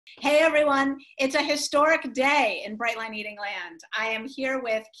Hey everyone, it's a historic day in Bright Line Eating Land. I am here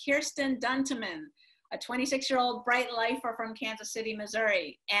with Kirsten Dunteman, a 26-year-old bright lifer from Kansas City,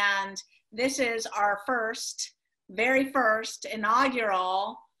 Missouri. And this is our very first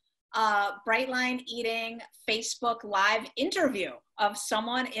inaugural Bright Line Eating Facebook Live interview of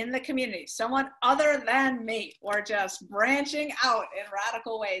someone in the community, someone other than me. We're just branching out in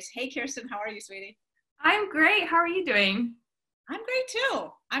radical ways. Hey Kirsten, how are you, sweetie? I'm great. How are you doing? I'm great too.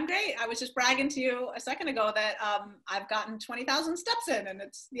 I'm great. I was just bragging to you a second ago that I've gotten 20,000 steps in, and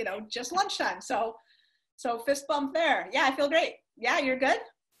it's, just lunchtime. So fist bump there. Yeah, I feel great. Yeah, you're good?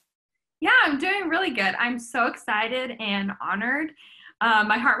 Yeah, I'm doing really good. I'm so excited and honored.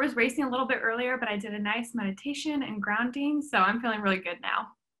 My heart was racing a little bit earlier, but I did a nice meditation and grounding, so I'm feeling really good now.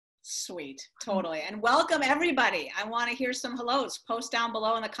 Sweet, totally. And welcome everybody. I want to hear some hellos. Post down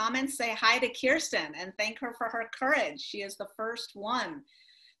below in the comments, say hi to Kirsten and thank her for her courage. She is the first one.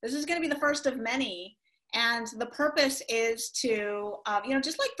 This is going to be the first of many. And the purpose is to,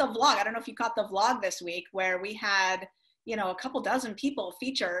 just like the vlog. I don't know if you caught the vlog this week where we had, a couple dozen people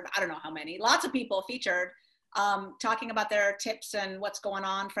featured. I don't know how many, lots of people featured, talking about their tips and what's going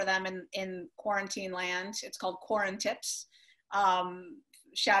on for them in quarantine land. It's called Quarant Tips.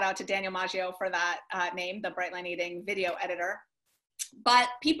 Shout out to Daniel Maggio for that name, the Bright Line Eating video editor. But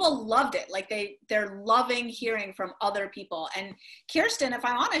people loved it. Like they're loving hearing from other people. And Kirsten, if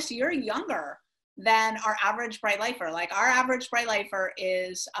I'm honest, you're younger than our average Bright Lifer. Like our average Bright Lifer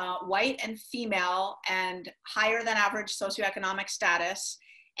is white and female and higher than average socioeconomic status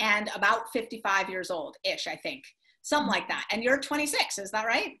and about 55 years old-ish, I think. Something like that. And you're 26, is that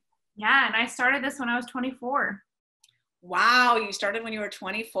right? Yeah, and I started this when I was 24. Wow, you started when you were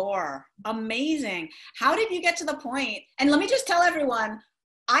 24. Amazing. How did you get to the point? And let me just tell everyone,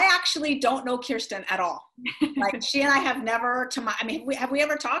 I actually don't know Kirsten at all. Like she and I have never, have we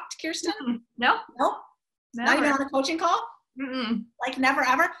ever talked, Kirsten? Nope. Nope. Not even on a coaching call? Mm-mm. Like never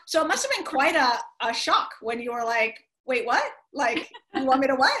ever? So it must have been quite a shock when you were like, wait, what? Like, you want me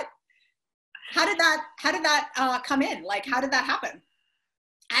to what? How did that come in? Like, how did that happen?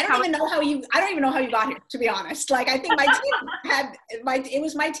 I don't even know how you got here, to be honest. Like, I think my team it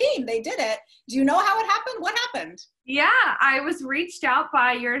was my team. They did it. Do you know how it happened? What happened? Yeah, I was reached out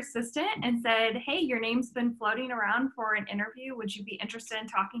by your assistant and said, hey, your name's been floating around for an interview. Would you be interested in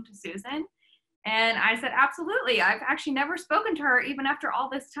talking to Susan? And I said, absolutely. I've actually never spoken to her even after all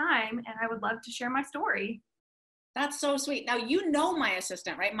this time, and I would love to share my story. That's so sweet. Now, my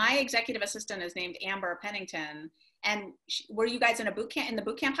assistant, right? My executive assistant is named Amber Pennington. And were you guys in the boot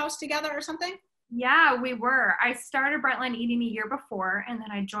camp house together or something? Yeah, we were. I started Bright Line Eating a year before, and then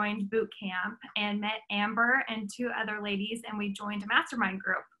I joined boot camp and met Amber and two other ladies, and we joined a mastermind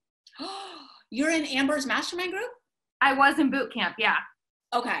group. You're in Amber's mastermind group? I was in boot camp, yeah.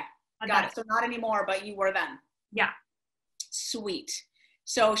 Okay, got it. So not anymore, but you were then? Yeah. Sweet.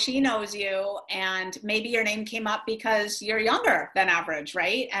 So she knows you, and maybe your name came up because you're younger than average,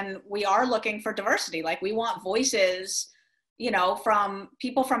 right? And we are looking for diversity. Like we want voices, from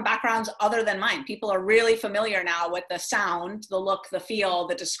people from backgrounds other than mine. People are really familiar now with the sound, the look, the feel,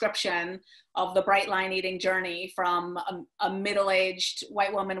 the description of the Bright Line Eating journey from a middle-aged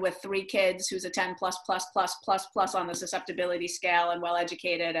white woman with 3 kids who's a 10 plus on the susceptibility scale and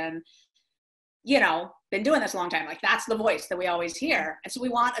well-educated and been doing this a long time. Like that's the voice that we always hear. And so we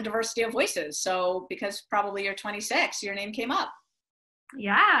want a diversity of voices. So because probably you're 26, your name came up.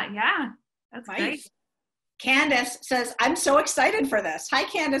 Yeah. That's nice. Great. Candace says, I'm so excited for this. Hi,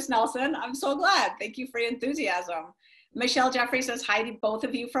 Candace Nelson. I'm so glad. Thank you for your enthusiasm. Michelle Jeffrey says, hi to both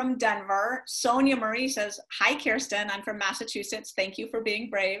of you from Denver. Sonia Marie says, hi, Kirsten. I'm from Massachusetts. Thank you for being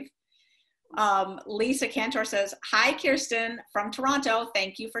brave. Lisa Cantor says, hi, Kirsten from Toronto.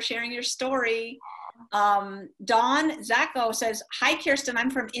 Thank you for sharing your story. Dawn Zacco says, hi, Kirsten. I'm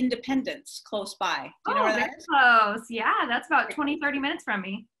from Independence, close by. Do you know where that is? Close. Yeah, that's about 20, 30 minutes from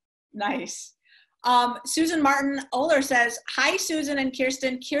me. Nice. Susan Martin Oler says, hi, Susan and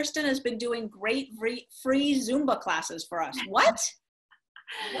Kirsten. Kirsten has been doing great free Zumba classes for us. What?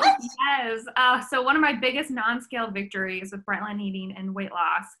 What? Yes. So one of my biggest non-scale victories with Bright Line Eating and weight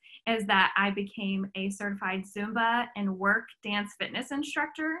loss is that I became a certified Zumba and work dance fitness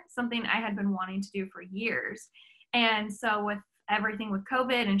instructor, something I had been wanting to do for years. And so with everything with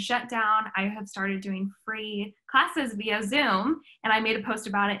COVID and shutdown, I have started doing free classes via Zoom, and I made a post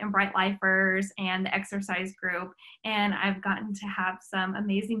about it in Bright Lifers and the exercise group, and I've gotten to have some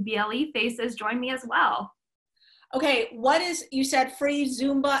amazing BLE faces join me as well. Okay, you said free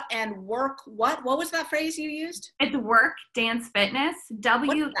Zumba and work, what was that phrase you used? It's work, dance, fitness,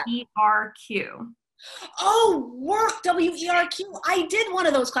 WERQ. Oh, work, W-E-R-Q. I did one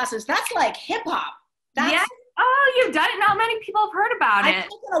of those classes. That's like hip hop. Yes. Oh, you've done it. Not many people have heard about I've it.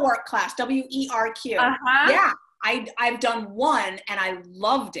 taken a work class, W-E-R-Q. Uh-huh. Yeah, I've done one and I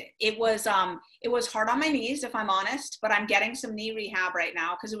loved it. It was hard on my knees, if I'm honest, but I'm getting some knee rehab right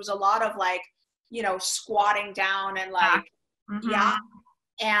now because it was a lot of like, squatting down and like, yeah.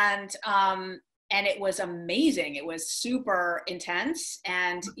 And it was amazing. It was super intense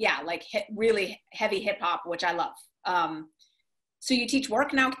and yeah, like really heavy hip hop, which I love. So you teach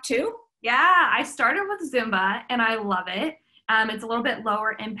work now too? Yeah, I started with Zumba and I love it. It's a little bit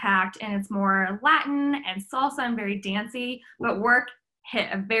lower impact and it's more Latin and salsa and very dancey, but work hit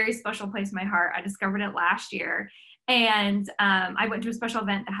a very special place in my heart. I discovered it last year. And I went to a special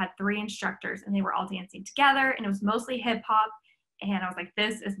event that had 3 instructors and they were all dancing together and it was mostly hip hop. And I was like,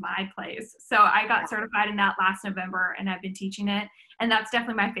 this is my place. So I got certified in that last November and I've been teaching it. And that's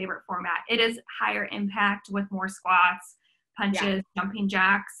definitely my favorite format. It is higher impact with more squats, punches, jumping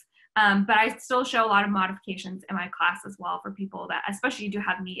jacks. But I still show a lot of modifications in my class as well for people that especially do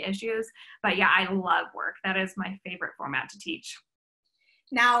have knee issues. But yeah, I love work. That is my favorite format to teach.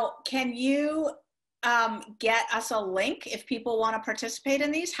 Now, can you get us a link if people want to participate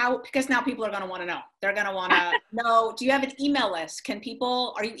in these? Because now people are going to want to know. They're going to want to know, do you have an email list?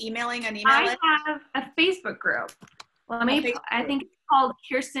 Are you emailing an email list? I have a Facebook group. I think it's called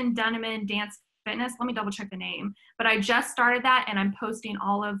Kirsten Dunteman Dance Fitness. Let me double check the name. But I just started that and I'm posting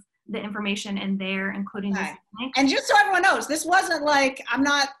all of the information in there, including this link. And just so everyone knows, this wasn't like, I'm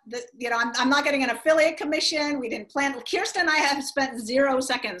not getting an affiliate commission. We didn't plan. Kirsten and I have spent 0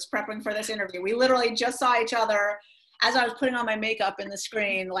 seconds prepping for this interview. We literally just saw each other as I was putting on my makeup in the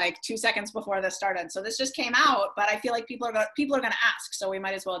screen, like 2 seconds before this started. So this just came out, but I feel like people are going to ask. So we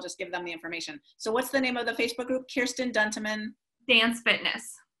might as well just give them the information. So what's the name of the Facebook group? Kirsten Dunteman Dance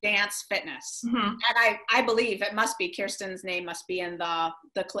Fitness. Dance Fitness. And I believe it must be Kirsten's name must be in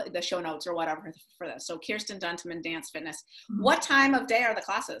the show notes or whatever for this. So Kirsten Dunteman Dance Fitness. What time of day are the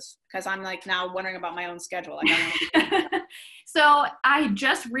classes? Because I'm like now wondering about my own schedule. So I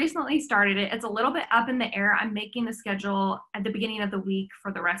just recently started it. It's a little bit up in the air. I'm making the schedule at the beginning of the week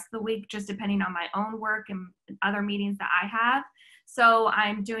for the rest of the week, just depending on my own work and other meetings that I have. So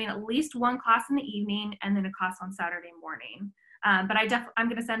I'm doing at least 1 class in the evening and then a class on Saturday morning. But I'm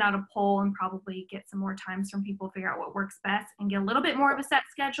going to send out a poll and probably get some more times from people, figure out what works best and get a little bit more of a set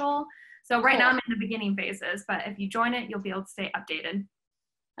schedule. So right now I'm in the beginning phases, but if you join it, you'll be able to stay updated.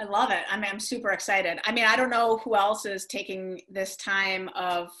 I love it. I mean, I'm super excited. I mean, I don't know who else is taking this time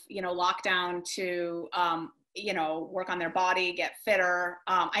of, lockdown to, work on their body, get fitter.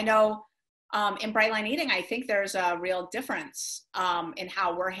 I know in Bright Line Eating, I think there's a real difference in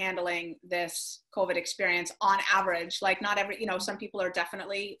how we're handling this COVID experience on average. Like not every, some people are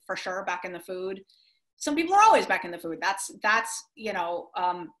definitely for sure back in the food. Some people are always back in the food. That's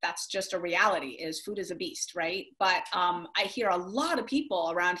just a reality is food is a beast, right? But I hear a lot of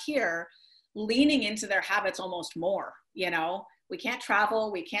people around here leaning into their habits almost more, we can't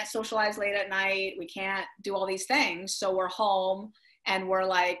travel, we can't socialize late at night, we can't do all these things. So we're home and we're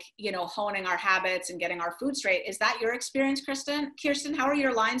like, honing our habits and getting our food straight. Is that your experience, Kirsten? Kirsten, how are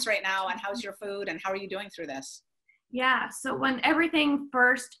your lines right now and how's your food and how are you doing through this? Yeah, so when everything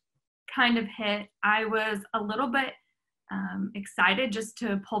first kind of hit, I was a little bit excited just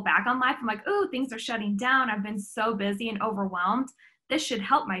to pull back on life. I'm like, oh, things are shutting down. I've been so busy and overwhelmed. This should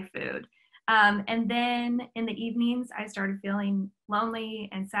help my food. And then in the evenings, I started feeling lonely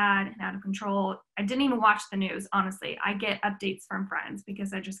and sad and out of control. I didn't even watch the news, honestly. I get updates from friends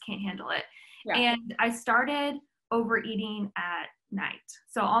because I just can't handle it. Yeah. And I started overeating at night.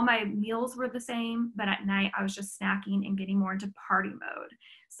 So all my meals were the same, but at night I was just snacking and getting more into party mode.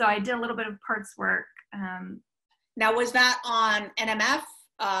 So I did a little bit of parts work. Now, was that on NMF,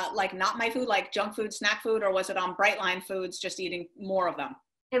 like Not My Food, like junk food, snack food, or was it on Brightline Foods, just eating more of them?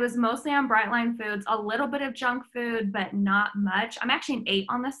 It was mostly on Brightline Foods, a little bit of junk food, but not much. I'm actually an 8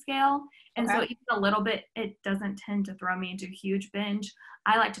 on the scale. And so even a little bit, it doesn't tend to throw me into a huge binge.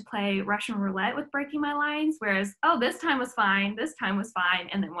 I like to play Russian roulette with breaking my lines, whereas, this time was fine,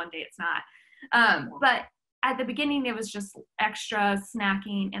 and then one day it's not. But at the beginning, it was just extra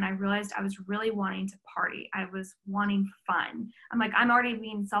snacking, and I realized I was really wanting to party. I was wanting fun. I'm like, I'm already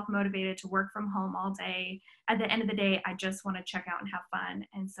being self-motivated to work from home all day. At the end of the day, I just want to check out and have fun.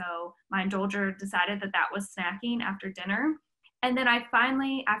 And so my indulger decided that was snacking after dinner. And then I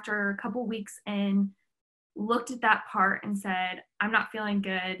finally, after a couple weeks in, looked at that part and said, I'm not feeling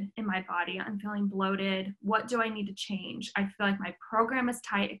good in my body. I'm feeling bloated. What do I need to change? I feel like my program is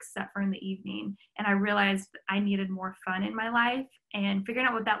tight except for in the evening. And I realized I needed more fun in my life, and figuring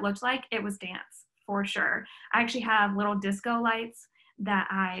out what that looked like, it was dance for sure. I actually have little disco lights that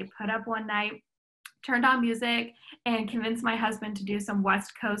I put up one night, turned on music, and convinced my husband to do some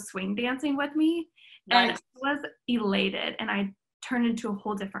West Coast swing dancing with me. Nice. And I was elated, and I turned into a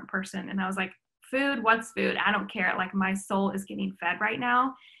whole different person. And I was like, food, what's food? I don't care. Like, my soul is getting fed right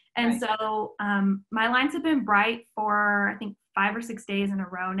now. And so my lines have been bright for, I think, 5 or 6 days in a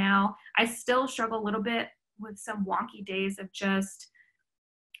row now. I still struggle a little bit with some wonky days of just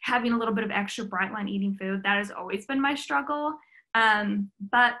having a little bit of extra bright line eating food. That has always been my struggle.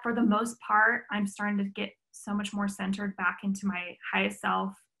 But for the most part, I'm starting to get so much more centered back into my highest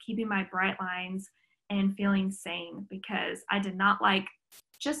self, keeping my bright lines and feeling sane, because I did not like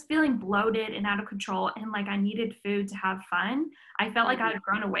just feeling bloated and out of control, and like I needed food to have fun. I felt like I had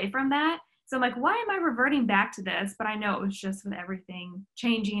grown away from that. So I'm like, why am I reverting back to this? But I know it was just with everything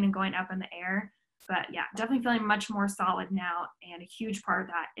changing and going up in the air. But yeah, definitely feeling much more solid now. And a huge part of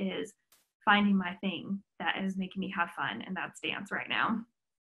that is finding my thing that is making me have fun, and that's dance right now.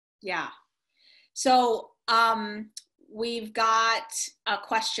 Yeah. So we've got a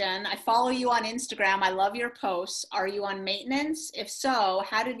question. I follow you on Instagram. I love your posts. Are you on maintenance? If so,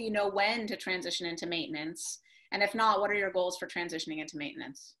 how did you know when to transition into maintenance? And if not, what are your goals for transitioning into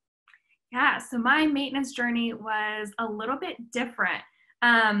maintenance? Yeah, so my maintenance journey was a little bit different.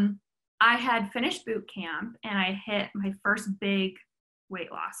 I had finished boot camp and I hit my first big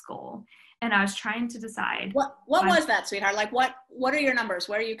weight loss goal. And I was trying to decide. What was that, sweetheart? Like, what are your numbers?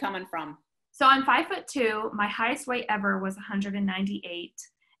 Where are you coming from? So I'm 5'2". My highest weight ever was 198.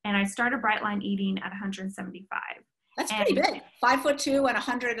 And I started Brightline eating at 175. That's pretty big. 5'2" and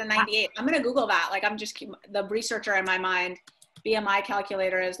 198. I'm going to Google that. Like, I'm just the researcher in my mind. BMI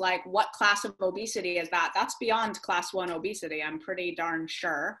calculator is like, what class of obesity is that? That's beyond class 1 obesity. I'm pretty darn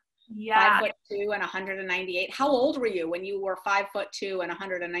sure. Yeah. 5'2" and 198. How old were you when you were 5'2" and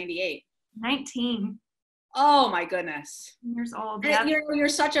 198? 19. Oh my goodness. Years old. Yeah. You're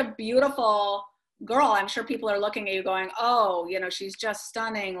such a beautiful girl. I'm sure people are looking at you going, oh, she's just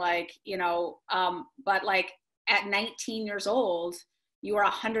stunning. Like, but like at 19 years old, you were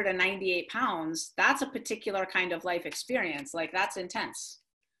 198 pounds. That's a particular kind of life experience. Like, that's intense.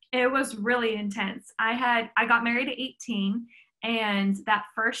 It was really intense. I got married at 18, and that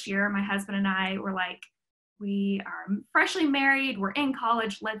first year, my husband and I were like, we are freshly married, we're in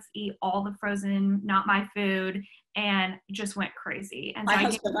college, let's eat all the frozen, not my food, and just went crazy. And my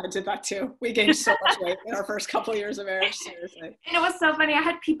husband and I did that too. We gained so much weight in our first couple of years of marriage, seriously. And it was so funny. I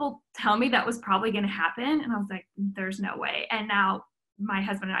had people tell me that was probably going to happen, and I was like, there's no way. And now my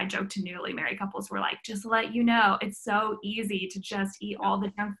husband and I joke to newly married couples, we're like, just to let you know, it's so easy to just eat all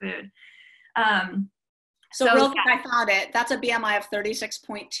the junk food. So real quick, I found it. That's a BMI of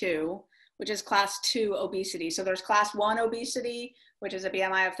 36.2, which is class 2 obesity. So there's class 1 obesity, which is a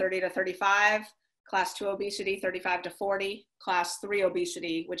BMI of 30 to 35, class 2 obesity, 35 to 40, class 3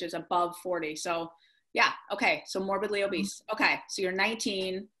 obesity, which is above 40. So yeah, okay, so morbidly obese. Okay, so you're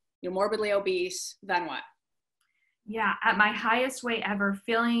 19, you're morbidly obese, then what? Yeah, at my highest weight ever,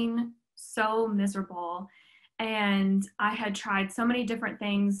 feeling so miserable. And I had tried so many different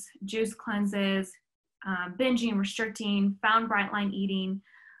things, juice cleanses, binging, restricting, found Brightline eating,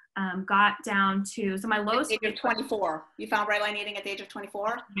 got down to, so my lowest. At the age of 24. You found Brightline eating at the age of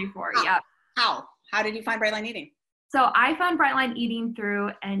 24? 24, yeah. How did you find Brightline eating? So I found Brightline eating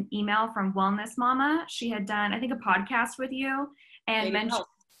through an email from Wellness Mama. She had done, I think, a podcast with you and mentioned.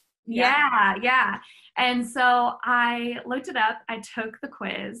 Yeah. And so I looked it up. I took the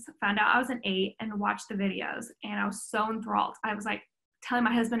quiz, found out I was an 8, and watched the videos. And I was so enthralled. I was like telling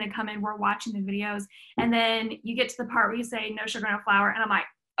my husband to come in. We're watching the videos. And then you get to the part where you say no sugar, no flour. And I'm like,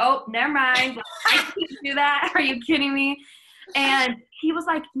 oh, never mind. I can't do that. Are you kidding me? And he was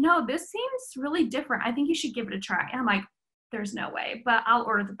like, no, this seems really different. I think you should give it a try. And I'm like, there's no way, but I'll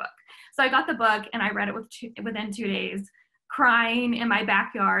order the book. So I got the book and I read it within 2 days, crying in my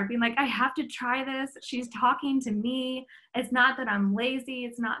backyard, being like, I have to try this. She's talking to me. It's not that I'm lazy.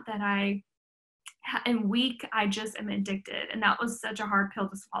 It's not that I am weak. I just am addicted. And that was such a hard pill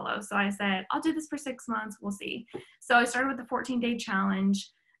to swallow. So I said, I'll do this for 6 months. We'll see. So I started with the 14-day challenge.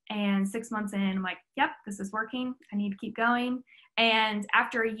 And 6 months in, I'm like, yep, this is working. I need to keep going. And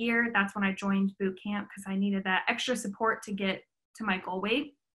after a year, that's when I joined boot camp because I needed that extra support to get to my goal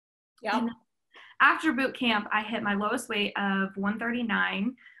weight. Yep. After boot camp, I hit my lowest weight of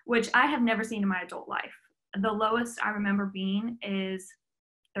 139, which I have never seen in my adult life. The lowest I remember being is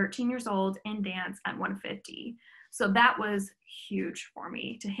 13 years old in dance at 150. So that was huge for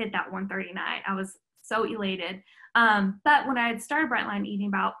me to hit that 139. I was so elated. But when I had started Brightline eating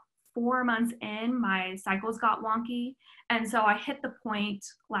about 4 months in, my cycles got wonky. And so I hit the point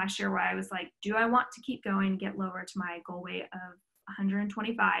last year where I was like, do I want to keep going, get lower to my goal weight of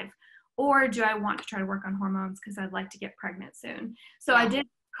 125? Or do I want to try to work on hormones because I'd like to get pregnant soon? So I did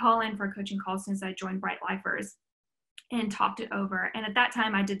call in for a coaching call since I joined Bright Lifers and talked it over. And at that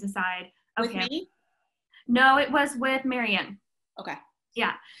time I did decide, okay. With me? No, it was with Marianne. Okay.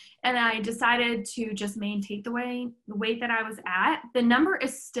 Yeah. And I decided to just maintain the weight that I was at. The number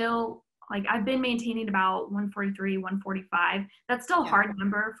is still like, I've been maintaining about 143, 145. That's still a hard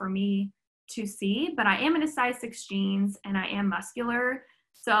number for me to see, but I am in a size 6 jeans and I am muscular.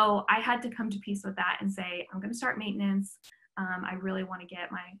 So I had to come to peace with that and say, I'm going to start maintenance. I really want to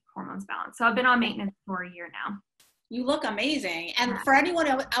get my hormones balanced. So I've been on maintenance for a year now. You look amazing. And for anyone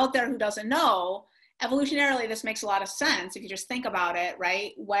out there who doesn't know, evolutionarily, this makes a lot of sense if you just think about it,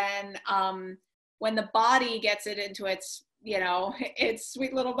 right? When the body gets it into its, its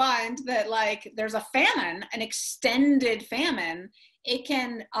sweet little bind that like there's a famine, an extended famine, it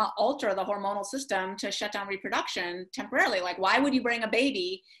can alter the hormonal system to shut down reproduction temporarily. Like, why would you bring a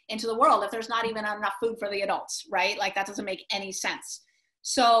baby into the world if there's not even enough food for the adults, right? Like, that doesn't make any sense.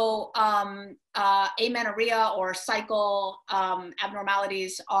 So amenorrhea or cycle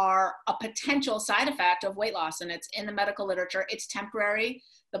abnormalities are a potential side effect of weight loss, and it's in the medical literature. It's temporary,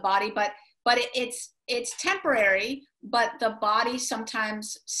 the body, but it's temporary, but the body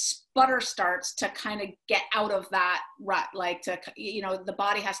sometimes starts to kind of get out of that rut, like the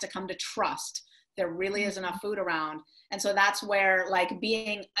body has to come to trust there really is enough food around. And so that's where like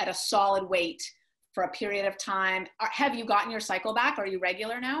being at a solid weight for a period of time. Have you gotten your cycle back? Are you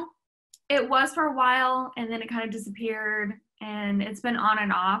regular now? It was for a while and then it kind of disappeared and it's been on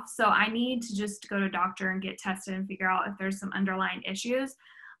and off. So I need to just go to a doctor and get tested and figure out if there's some underlying issues.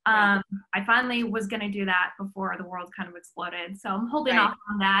 I finally was going to do that before the world kind of exploded. So I'm holding off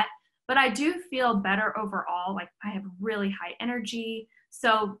on that, but I do feel better overall. Like I have really high energy.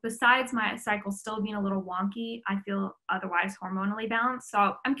 So besides my cycle still being a little wonky, I feel otherwise hormonally balanced.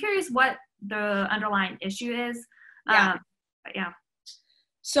 So I'm curious what the underlying issue is. But yeah.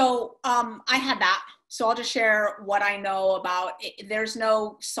 So I had that. So I'll just share what I know about it. There's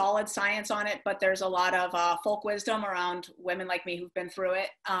no solid science on it, but there's a lot of folk wisdom around women like me who've been through it.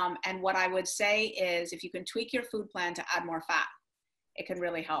 And what I would say is if you can tweak your food plan to add more fat, it can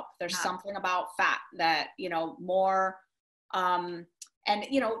really help. There's something about fat that, more, and,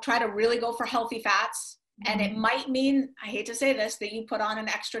 try to really go for healthy fats. And it might mean, I hate to say this, that you put on an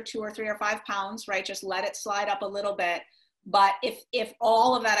extra 2 or 3 or 5 pounds, right? Just let it slide up a little bit. But if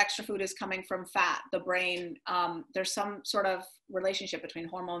all of that extra food is coming from fat, the brain, there's some sort of relationship between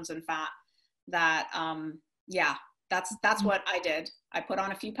hormones and fat that, that's what I did. I put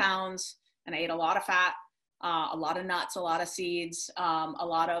on a few pounds and I ate a lot of fat, a lot of nuts, a lot of seeds, a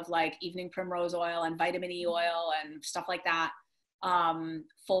lot of like evening primrose oil and vitamin E oil and stuff like that,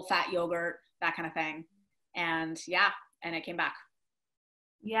 full fat yogurt, that kind of thing. And it came back.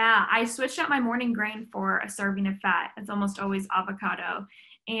 Yeah, I switched out my morning grain for a serving of fat. It's almost always avocado.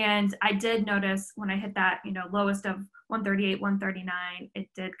 And I did notice when I hit that, lowest of 138, 139, it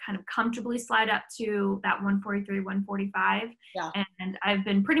did kind of comfortably slide up to that 143, 145. Yeah. And I've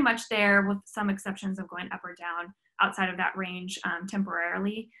been pretty much there with some exceptions of going up or down outside of that range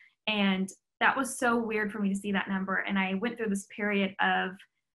temporarily. And that was so weird for me to see that number. And I went through this period of,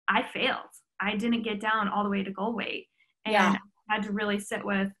 I failed. I didn't get down all the way to goal weight. And had to really sit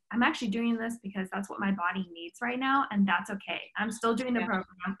with, I'm actually doing this because that's what my body needs right now. And that's okay. I'm still doing the program.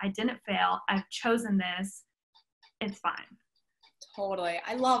 I didn't fail. I've chosen this. It's fine. Totally.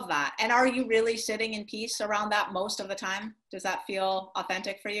 I love that. And are you really sitting in peace around that most of the time? Does that feel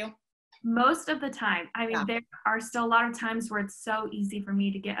authentic for you? Most of the time. I mean, there are still a lot of times where it's so easy for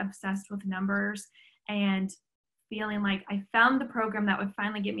me to get obsessed with numbers and feeling like I found the program that would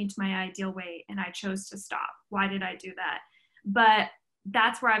finally get me to my ideal weight and I chose to stop. Why did I do that? But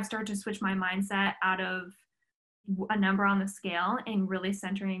that's where I've started to switch my mindset out of a number on the scale and really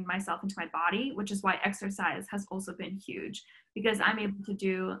centering myself into my body, which is why exercise has also been huge because I'm able to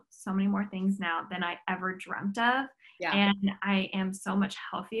do so many more things now than I ever dreamt of. Yeah. And I am so much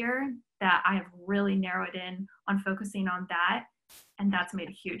healthier that I have really narrowed in on focusing on that. And that's made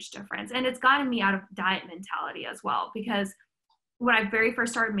a huge difference. And it's gotten me out of diet mentality as well, because when I very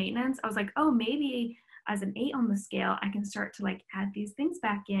first started maintenance, I was like, oh, maybe as an 8 on the scale, I can start to like add these things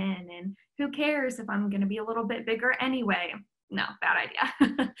back in and who cares if I'm going to be a little bit bigger anyway? No, bad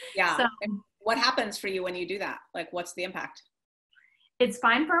idea. Yeah. So, what happens for you when you do that? Like, what's the impact? It's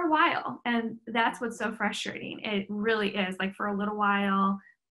fine for a while. And that's what's so frustrating. It really is. Like for a little while,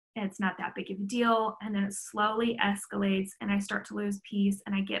 it's not that big of a deal. And then it slowly escalates and I start to lose peace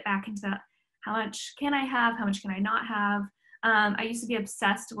and I get back into how much can I have? How much can I not have? I used to be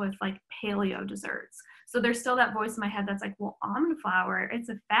obsessed with like paleo desserts. So there's still that voice in my head that's like, well, almond flour, it's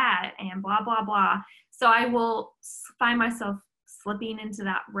a fat and blah, blah, blah. So I will find myself slipping into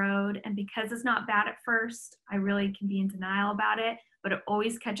that road. And because it's not bad at first, I really can be in denial about it, but it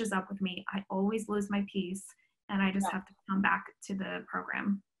always catches up with me. I always lose my peace and I just have to come back to the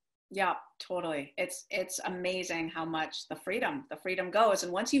program. Yeah, totally. It's amazing how much the freedom goes.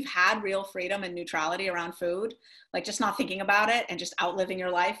 And once you've had real freedom and neutrality around food, like just not thinking about it and just outliving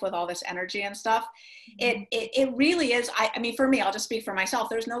your life with all this energy and stuff, it really is. I mean, for me, I'll just speak for myself.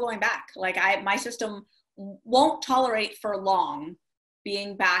 There's no going back. Like my system won't tolerate for long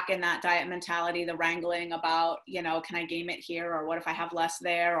being back in that diet mentality, the wrangling about, you know, can I game it here? Or what if I have less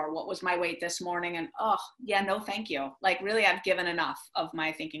there? Or what was my weight this morning? And, oh yeah, no, thank you. Like really, I've given enough of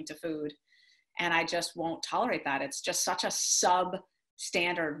my thinking to food and I just won't tolerate that. It's just such a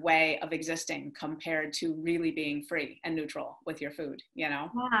substandard way of existing compared to really being free and neutral with your food, you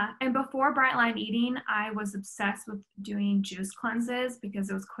know? Yeah. And before Bright Line Eating, I was obsessed with doing juice cleanses because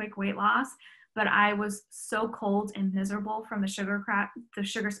it was quick weight loss. But I was so cold and miserable from the sugar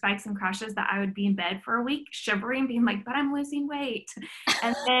spikes and crashes that I would be in bed for a week shivering, being like, but I'm losing weight.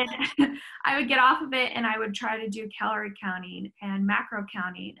 And then I would get off of it and I would try to do calorie counting and macro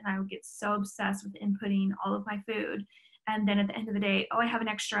counting. And I would get so obsessed with inputting all of my food. And then at the end of the day, oh, I have an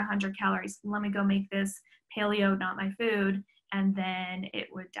extra 100 calories. Let me go make this paleo, not my food. And then it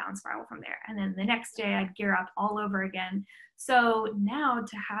would down spiral from there. And then the next day I'd gear up all over again. So now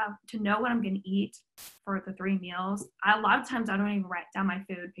to know what I'm going to eat for the 3 meals, a lot of times I don't even write down my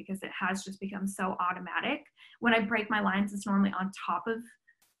food because it has just become so automatic. When I break my lines, it's normally on top of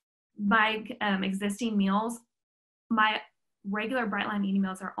my existing meals. My regular Bright Line Eating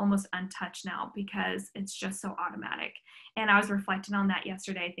meals are almost untouched now because it's just so automatic. And I was reflecting on that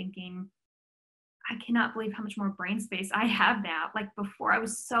yesterday thinking, I cannot believe how much more brain space I have now. Like before I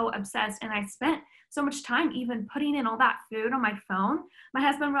was so obsessed and I spent so much time even putting in all that food on my phone. My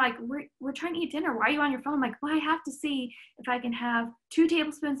husband were like, we're trying to eat dinner. Why are you on your phone? I'm like, well, I have to see if I can have 2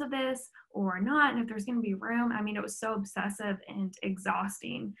 tablespoons of this or not. And if there's going to be room. I mean, it was so obsessive and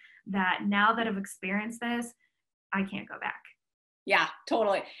exhausting that now that I've experienced this, I can't go back. Yeah,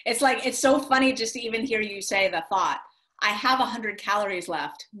 totally. It's like, it's so funny just to even hear you say the thought, I have 100 calories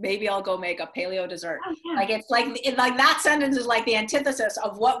left. Maybe I'll go make a paleo dessert. Oh, yeah. Like it's like that sentence is like the antithesis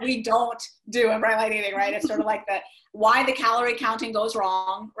of what we don't do in Bright Line Eating, right? It's sort of like why the calorie counting goes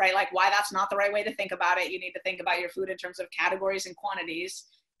wrong, right? Like why that's not the right way to think about it. You need to think about your food in terms of categories and quantities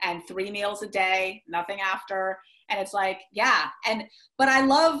and 3 meals a day, nothing after. And it's like, yeah. But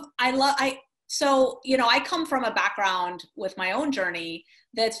so, you know, I come from a background with my own journey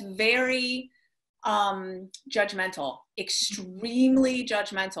that's very judgmental, extremely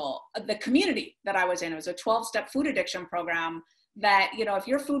judgmental. The community that I was in, it was a 12-step food addiction program that, you know, if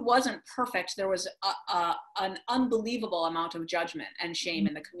your food wasn't perfect, there was an unbelievable amount of judgment and shame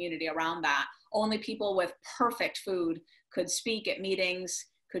in the community around that. Only people with perfect food could speak at meetings,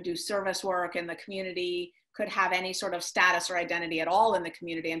 could do service work in the community, could have any sort of status or identity at all in the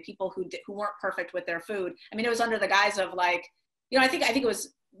community. And people who weren't perfect with their food, I mean, it was under the guise of like, you know, I think it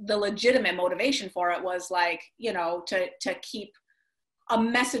was the legitimate motivation for it was like, you know, to keep a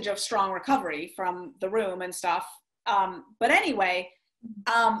message of strong recovery from the room and stuff. But anyway,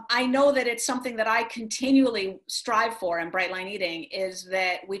 I know that it's something that I continually strive for in Bright Line Eating is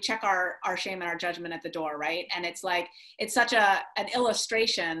that we check our shame and our judgment at the door, right? And it's like, it's such an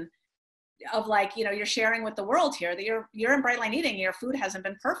illustration of like, you know, you're sharing with the world here that you're in Bright Line Eating, your food hasn't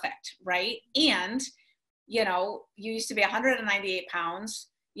been perfect, right? And, you know, you used to be 198 pounds,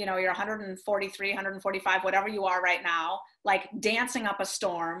 you know, you're 143, 145, whatever you are right now, like dancing up a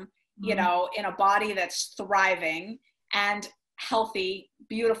storm, you know, in a body that's thriving and healthy,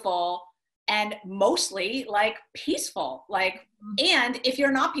 beautiful, and mostly like peaceful. Like, and if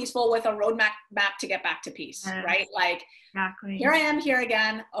you're not peaceful, with a roadmap to get back to peace, right? Like, exactly. Here I am here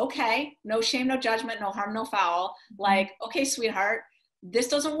again. Okay. No shame, no judgment, no harm, no foul. Like, okay, sweetheart, this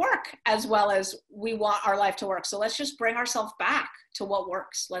doesn't work as well as we want our life to work. So let's just bring ourselves back to what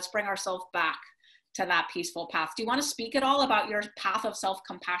works. Let's bring ourselves back to that peaceful path. Do you want to speak at all about your path of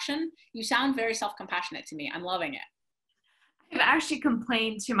self-compassion? You sound very self-compassionate to me. I'm loving it. I've actually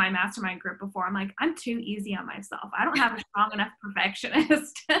complained to my mastermind group before. I'm like, I'm too easy on myself. I don't have a strong enough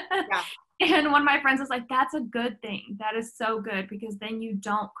perfectionist. Yeah. And one of my friends was like, that's a good thing. That is so good because then you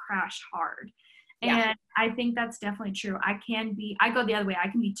don't crash hard. Yeah. And I think that's definitely true. I go the other way. I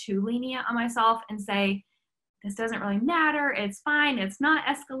can be too lenient on myself and say, this doesn't really matter. It's fine. It's not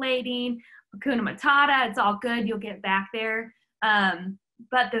escalating. Hakuna Matata. It's all good. You'll get back there.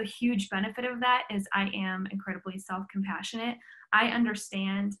 But the huge benefit of that is I am incredibly self-compassionate. I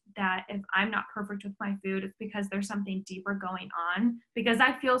understand that if I'm not perfect with my food, it's because there's something deeper going on, because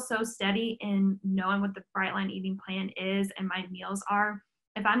I feel so steady in knowing what the Bright Line Eating Plan is and my meals are.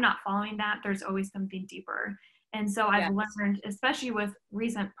 If I'm not following that, there's always something deeper. And so I've learned, especially with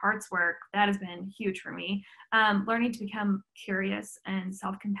recent parts work, that has been huge for me, learning to become curious and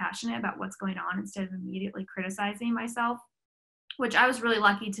self-compassionate about what's going on instead of immediately criticizing myself, which I was really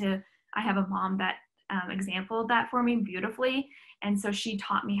lucky I have a mom that exampled that for me beautifully. And so she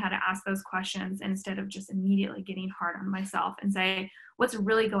taught me how to ask those questions instead of just immediately getting hard on myself and say, what's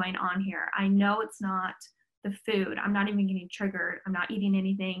really going on here? I know it's not the food. I'm not even getting triggered. I'm not eating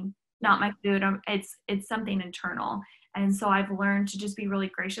anything, not my food. It's something internal. And so I've learned to just be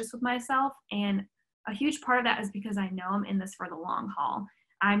really gracious with myself. And a huge part of that is because I know I'm in this for the long haul.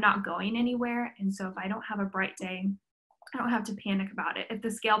 I'm not going anywhere. And so if I don't have a bright day, I don't have to panic about it. If the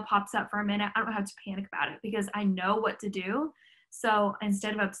scale pops up for a minute, I don't have to panic about it because I know what to do. So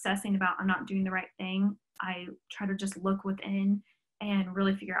instead of obsessing about I'm not doing the right thing, I try to just look within and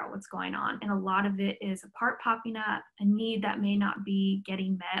really figure out what's going on. And a lot of it is a part popping up, a need that may not be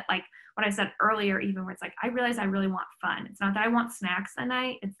getting met. Like what I said earlier, even where it's like, I realize I really want fun. It's not that I want snacks at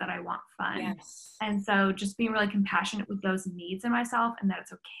night, it's that I want fun. Yes. And so just being really compassionate with those needs in myself and that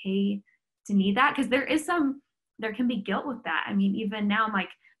it's okay to need that. Because there can be guilt with that. I mean, even now I'm like,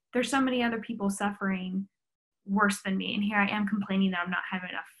 there's so many other people suffering worse than me. And here I am complaining that I'm not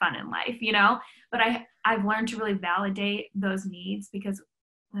having enough fun in life, but I've learned to really validate those needs, because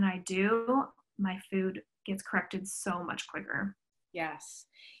when I do, my food gets corrected so much quicker. Yes.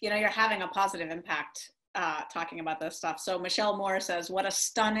 You're having a positive impact talking about this stuff. So Michelle Moore says, what a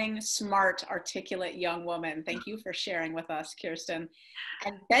stunning, smart, articulate young woman. Thank you for sharing with us, Kirsten.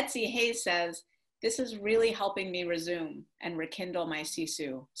 And Betsy Hayes says, this is really helping me resume and rekindle my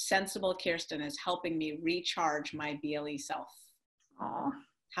sisu. Sensible Kirsten is helping me recharge my BLE self. Oh,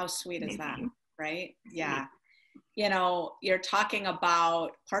 how sweet is that, right? Sweet. Yeah. You're talking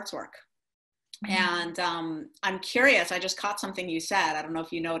about parts work. And I'm curious, I just caught something you said. I don't know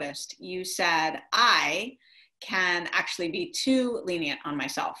if you noticed. You said, I can actually be too lenient on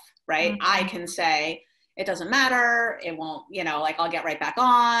myself, right? I can say, it doesn't matter. It won't, like I'll get right back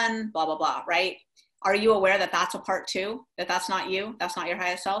on, blah, blah, blah, right? Are you aware that that's a part too? That's not you? That's not your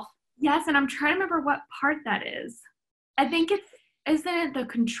highest self? Yes. And I'm trying to remember what part that is. I think isn't it the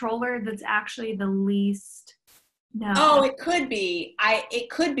controller that's actually the least? No. Oh, it could be.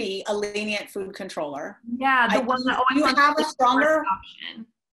 It could be a lenient food controller. Yeah. The one that always you have a stronger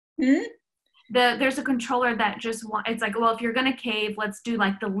option. There's a controller that just it's like, well, if you're going to cave, let's do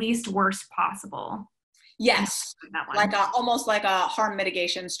like the least worst possible. Yes. Like almost like a harm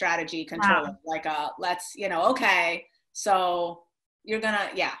mitigation strategy controller, like let's, okay, so you're gonna,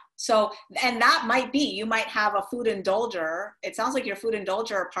 so, and that might be, you might have a food indulger. It sounds like your food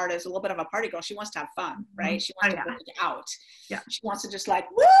indulger part is a little bit of a party girl. She wants to have fun, right? She wants to break it out. Yeah. She wants to just like,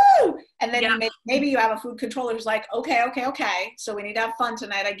 woo! And then maybe you have a food controller who's like, okay. So we need to have fun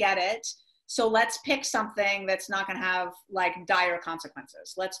tonight. I get it. So let's pick something that's not going to have like dire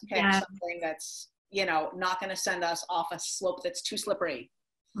consequences. Let's pick something that's, not going to send us off a slope that's too slippery.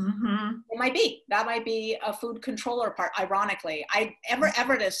 That might be a food controller part. Ironically,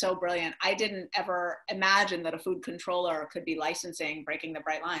 Everett is so brilliant. I didn't ever imagine that a food controller could be licensing Breaking the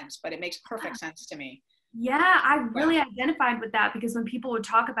Bright Lines, but it makes perfect sense to me. Yeah, I really identified with that, because when people would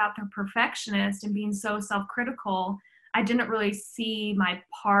talk about their perfectionist and being so self-critical, I didn't really see my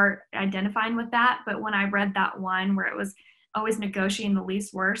part identifying with that. But when I read that one where it was always negotiating the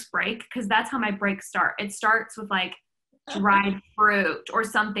least worst break, because that's how my breaks start. It starts with like dried fruit or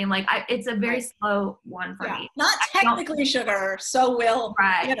something like it's a very slow one for me. Not technically sugar, so will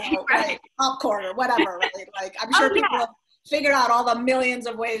like popcorn or whatever, right? Like I'm sure people have figured out all the millions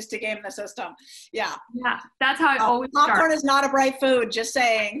of ways to game the system. Yeah, that's how it always popcorn starts. Is not a bright food, just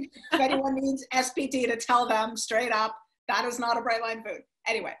saying. If anyone needs SPT to tell them straight up, that is not a bright line food.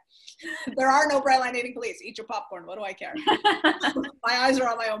 Anyway, there are no bright line eating police. Eat your popcorn. What do I care? My eyes are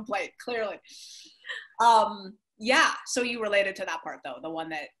on my own plate, clearly. So you related to that part though, the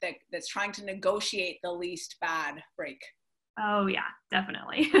one that's trying to negotiate the least bad break. Oh yeah,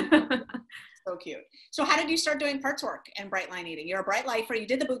 definitely. So cute. So how did you start doing parts work and Bright Line Eating? You're a Bright Lifer. You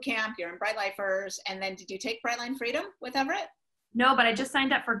did the boot camp. You're in Bright Lifers. And then did you take Bright Line Freedom with Everett? No, but I just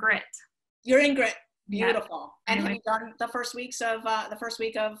signed up for Grit. You're in Grit. Beautiful. And have you done the first week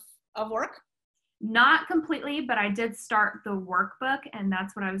of work? Not completely, but I did start the workbook, and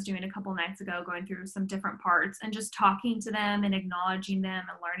that's what I was doing a couple nights ago, going through some different parts and just talking to them and acknowledging them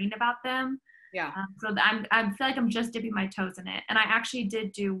and learning about them. Yeah. I feel like I'm just dipping my toes in it. And I actually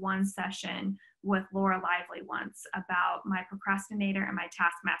did do one session with Laura Lively once about my procrastinator and my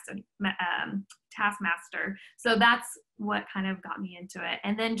taskmaster. So that's what kind of got me into it.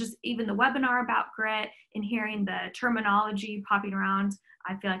 And then just even the webinar about grit and hearing the terminology popping around,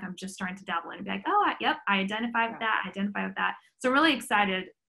 I feel like I'm just starting to dabble in and be like, oh, yep, I identify with that. So I'm really excited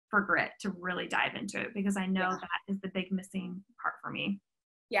for grit to really dive into it, because I know that is the big missing part for me.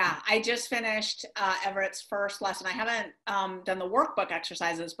 Yeah, I just finished Everett's first lesson. I haven't done the workbook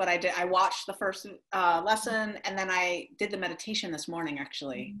exercises, but I watched the first lesson, and then I did the meditation this morning,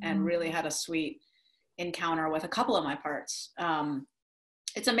 actually, and really had a sweet encounter with a couple of my parts.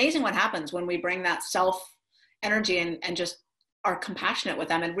 It's amazing what happens when we bring that self energy and just are compassionate with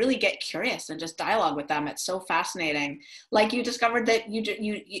them and really get curious and just dialogue with them. It's so fascinating. Like, you discovered that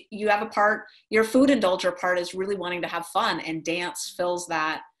you have a part, your food indulger part is really wanting to have fun, and dance fills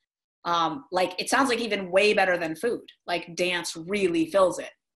that. Like, it sounds like even way better than food. Like, dance really fills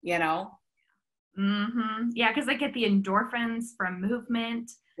it, you know? Mm-hmm. Yeah, because I get the endorphins from movement.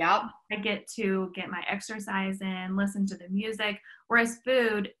 Yep. I get to get my exercise in, listen to the music. Whereas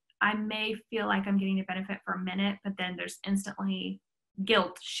food, I may feel like I'm getting a benefit for a minute, but then there's instantly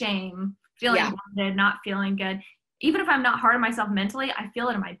guilt, shame, feeling bloated, not feeling good. Even if I'm not hard on myself mentally, I feel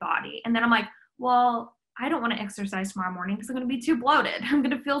it in my body. And then I'm like, well, I don't want to exercise tomorrow morning because I'm going to be too bloated. I'm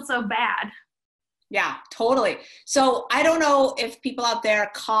going to feel so bad. Yeah, totally. So I don't know if people out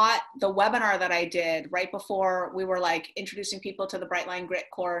there caught the webinar that I did right before we were like introducing people to the Bright Line Grit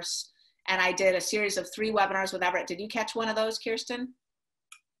course. And I did a series of 3 webinars with Everett. Did you catch one of those, Kirsten?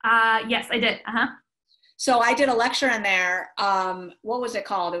 Yes, I did. So I did a lecture in there. What was it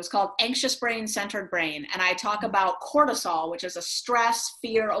called? It was called Anxious Brain, Centered Brain. And I talk about cortisol, which is a stress,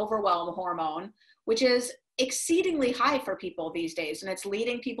 fear, overwhelm hormone, which is exceedingly high for people these days. And it's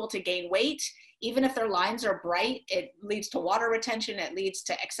leading people to gain weight. Even if their lines are bright, it leads to water retention. It leads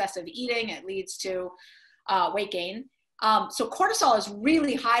to excessive eating. It leads to weight gain. So cortisol is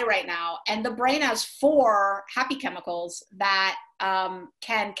really high right now, and the brain has 4 happy chemicals that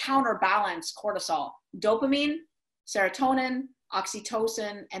can counterbalance cortisol: dopamine, serotonin,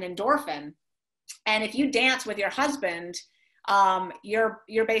 oxytocin, and endorphin. And if you dance with your husband,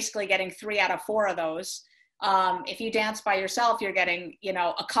 you're basically getting 3 out of 4 of those. If you dance by yourself, you're getting,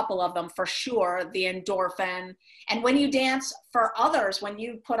 a couple of them for sure, the endorphin. And when you dance for others, when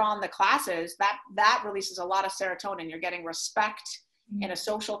you put on the classes, that releases a lot of serotonin. You're getting respect in a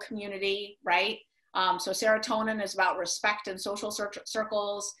social community, right? So serotonin is about respect in social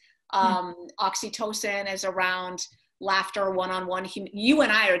circles. Oxytocin is around laughter, one-on-one. You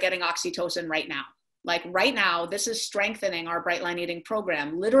and I are getting oxytocin right now. Like right now, this is strengthening our Bright Line Eating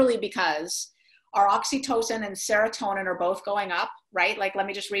program, literally because our oxytocin and serotonin are both going up, right? Like, let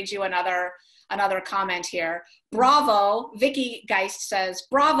me just read you another comment here. Bravo, Vicky Geist says,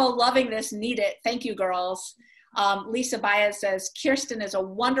 bravo, loving this, need it. Thank you, girls. Lisa Baez says, Kirsten is a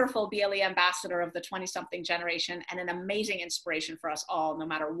wonderful BLE ambassador of the 20-something generation and an amazing inspiration for us all, no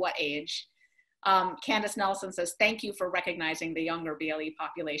matter what age. Candace Nelson says, thank you for recognizing the younger BLE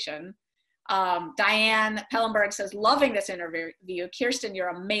population. Diane Pellenberg says, loving this interview. Kirsten, you're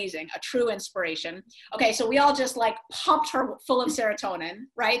amazing. A true inspiration. Okay. So we all just like pumped her full of serotonin,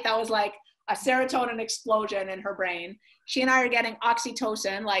 right? That was like a serotonin explosion in her brain. She and I are getting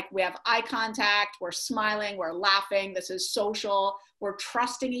oxytocin. Like, we have eye contact, we're smiling, we're laughing. This is social. We're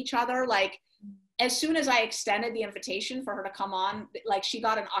trusting each other. Like, as soon as I extended the invitation for her to come on, like, she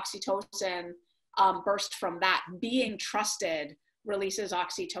got an oxytocin burst from that. Being trusted releases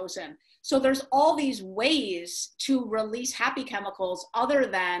oxytocin. So there's all these ways to release happy chemicals other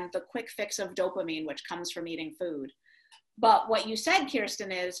than the quick fix of dopamine, which comes from eating food. But what you said,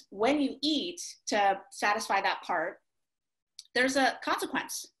 Kirsten, is when you eat to satisfy that part, there's a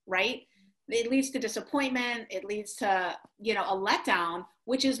consequence, right? It leads to disappointment. It leads to, a letdown,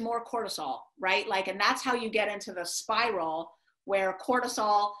 which is more cortisol, right? Like, and that's how you get into the spiral where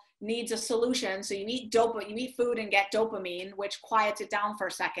cortisol needs a solution. So you eat food and get dopamine, which quiets it down for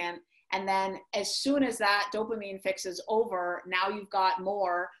a second. And then as soon as that dopamine fix is over, now you've got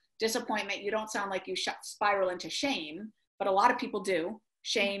more disappointment. You don't sound like you spiral into shame, but a lot of people do.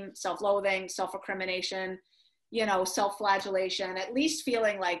 Shame, self-loathing, self-recrimination, self-flagellation, at least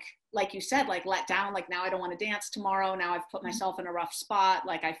feeling like you said, like let down, like now I don't want to dance tomorrow. Now I've put myself in a rough spot.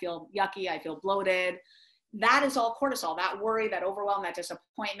 Like I feel yucky. I feel bloated. That is all cortisol. That worry, that overwhelm, that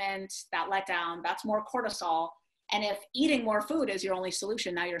disappointment, that letdown, that's more cortisol. And if eating more food is your only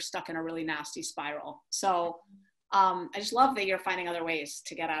solution, now you're stuck in a really nasty spiral. So I just love that you're finding other ways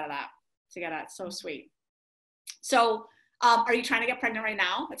to get out of that, So sweet. So are you trying to get pregnant right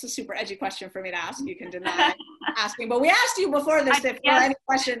now? It's a super edgy question for me to ask. You can deny asking, but we asked you before this if there were any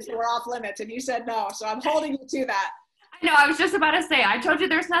questions that were off limits, and you said no. So I'm holding you to that. I know, I was just about to say, I told you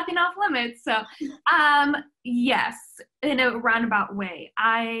there's nothing off limits. So yes, in a roundabout way.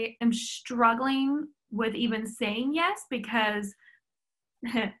 I am struggling with even saying yes, because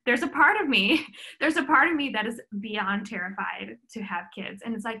there's a part of me that is beyond terrified to have kids.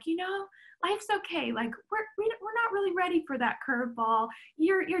 And it's like, life's okay. Like we're not really ready for that curveball.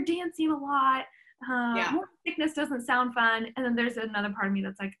 You're dancing a lot. More sickness doesn't sound fun. And then there's another part of me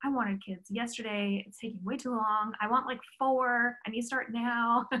that's like, I wanted kids yesterday. It's taking way too long. I want like 4. I need to start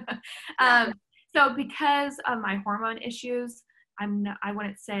now. So because of my hormone issues, I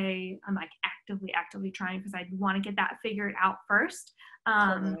wouldn't say I'm like actively trying, because I want to get that figured out first.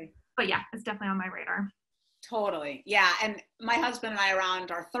 Totally. But yeah, it's definitely on my radar. Totally. Yeah. And my husband and I, around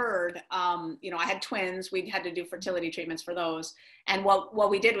our third, I had twins. We had to do fertility treatments for those. And what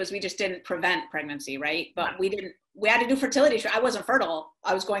we did was we just didn't prevent pregnancy. Right. But we had to do fertility. I wasn't fertile.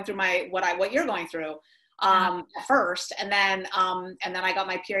 I was going through what you're going through at first. And then I got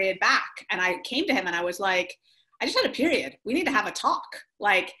my period back, and I came to him and I was like, I just had a period. We need to have a talk.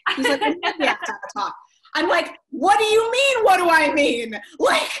 Like, he's like, we have to have a talk. I'm like, what do you mean? What do I mean?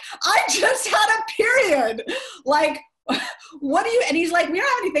 Like, I just had a period. Like, what do you, and he's like, we don't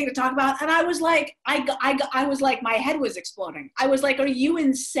have anything to talk about. And I was like, I was like, my head was exploding. I was like, are you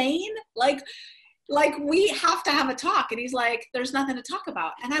insane? Like we have to have a talk. And he's like, there's nothing to talk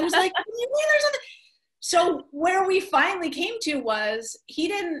about. And I was like, what do you mean there's nothing? So where we finally came to was he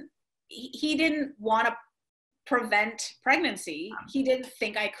didn't want to prevent pregnancy. He didn't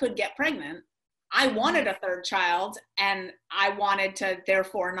think I could get pregnant. I wanted a third child, and I wanted to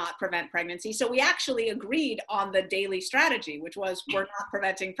therefore not prevent pregnancy. So we actually agreed on the daily strategy, which was we're not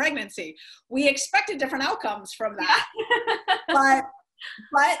preventing pregnancy. We expected different outcomes from that.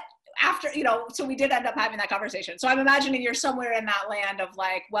 but after, so we did end up having that conversation. So I'm imagining you're somewhere in that land of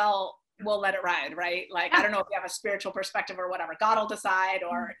like, well, we'll let it ride, right? Like, I don't know if you have a spiritual perspective or whatever. God will decide,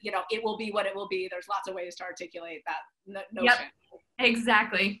 or, it will be what it will be. There's lots of ways to articulate that notion. Yep.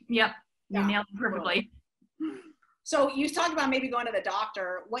 Exactly. Yep. You nailed it perfectly. So you talked about maybe going to the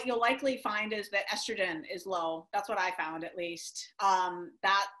doctor. What you'll likely find is that estrogen is low. That's what I found, at least.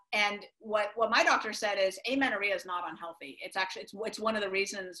 And what my doctor said is amenorrhea is not unhealthy. It's actually, it's one of the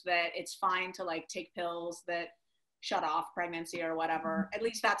reasons that it's fine to like take pills that shut off pregnancy or whatever. At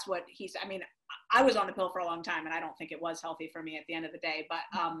least that's what I was on the pill for a long time, and I don't think it was healthy for me at the end of the day. But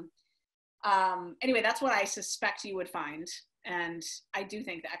anyway, that's what I suspect you would find. And I do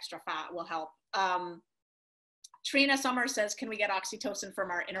think the extra fat will help. Trina Summers says, can we get oxytocin from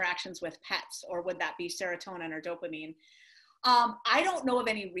our interactions with pets, or would that be serotonin or dopamine? I don't know of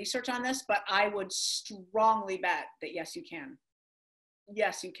any research on this, but I would strongly bet that yes, you can.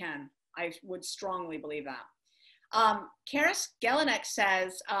 Yes, you can. I would strongly believe that. Karis Gelinek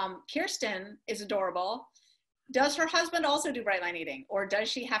says, Kirsten is adorable. Does her husband also do bright line eating, or does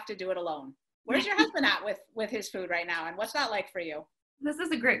she have to do it alone? Where's your husband at with his food right now? And what's that like for you? This is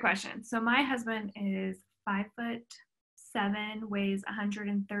a great question. So my husband is 5'7", weighs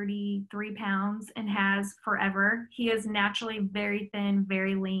 133 pounds, and has forever. He is naturally very thin,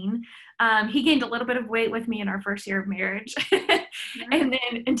 very lean. He gained a little bit of weight with me in our first year of marriage. And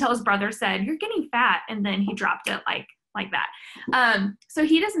then until his brother said, you're getting fat. And then he dropped it like that. So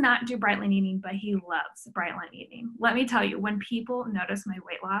he does not do bright line eating, but he loves bright line eating. Let me tell you, when people notice my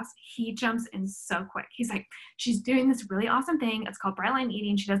weight loss, he jumps in so quick. He's like, she's doing this really awesome thing. It's called bright line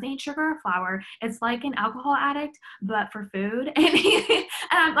eating. She doesn't eat sugar or flour. It's like an alcohol addict, but for food. And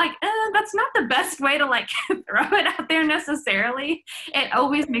I'm like, that's not the best way to like throw it out there necessarily. It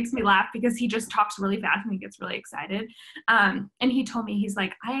always makes me laugh because he just talks really fast and he gets really excited. And he told me, he's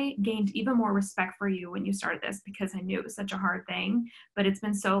like, I gained even more respect for you when you started this, because I knew it was such a hard thing, but it's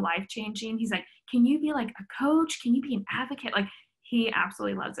been so life-changing. He's like, can you be like a coach? Can you be an advocate? Like, he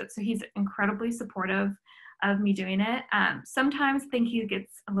absolutely loves it. So he's incredibly supportive of me doing it. Sometimes I think he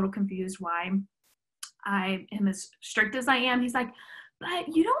gets a little confused why I am as strict as I am. He's like,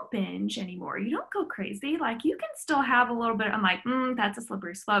 but you don't binge anymore. You don't go crazy. Like, you can still have a little bit. I'm like, that's a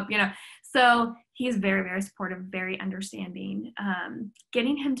slippery slope, So he's very, very supportive, very understanding.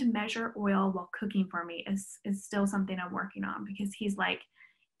 Getting him to measure oil while cooking for me is still something I'm working on, because he's like,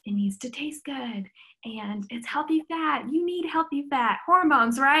 it needs to taste good, and it's healthy fat. You need healthy fat,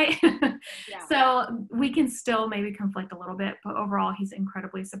 hormones, right? Yeah. So we can still maybe conflict a little bit, but overall he's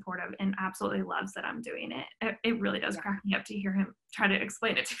incredibly supportive and absolutely loves that I'm doing it. It really does crack me up to hear him try to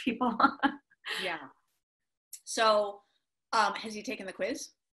explain it to people. Yeah. So has he taken the quiz?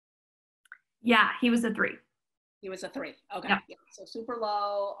 Yeah, he was a 3. He was a 3. Okay. Yep. Yeah. So super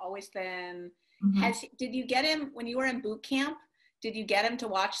low, always thin. Mm-hmm. Did you get him when you were in boot camp? Did you get him to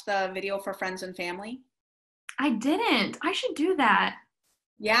watch the video for friends and family? I didn't. I should do that.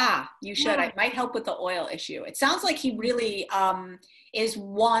 Yeah, you should. Yeah. It might help with the oil issue. It sounds like he really is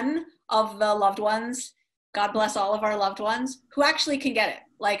one of the loved ones, God bless all of our loved ones, who actually can get it.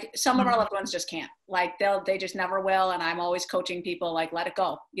 Like some of our loved ones just can't. Like they just never will. And I'm always coaching people like, let it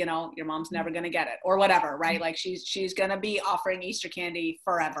go. You know, your mom's never going to get it or whatever, right? Like she's going to be offering Easter candy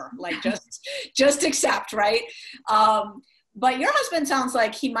forever. Like just accept, right? But your husband sounds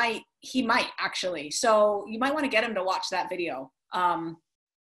like he might actually. So you might want to get him to watch that video.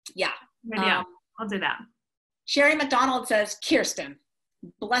 Yeah. I'll do that. Sherry McDonald says, Kirsten,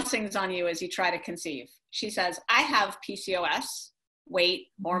 blessings on you as you try to conceive. She says, I have PCOS, weight,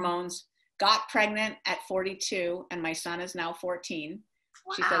 hormones, got pregnant at 42, and my son is now 14.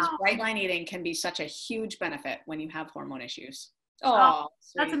 Wow. She says, bright line eating can be such a huge benefit when you have hormone issues. Oh,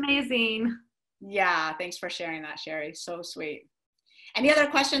 that's amazing. Yeah, thanks for sharing that, Sherry. So sweet. Any other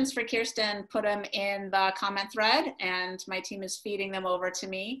questions for Kirsten, put them in the comment thread, and my team is feeding them over to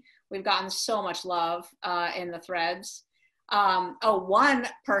me. We've gotten so much love in the threads. One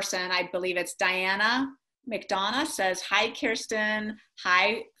person, I believe it's Diana McDonough, says, hi, Kirsten.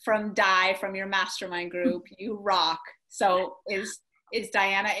 Hi from Di from your mastermind group. You rock. So is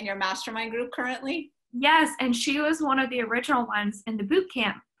Diana in your mastermind group currently? Yes, and she was one of the original ones in the boot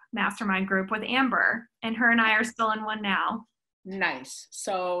camp mastermind group with Amber, and her and I are still in one now. Nice.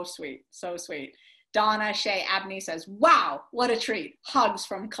 So sweet. So sweet. Donna Shea Abney says, wow, what a treat. Hugs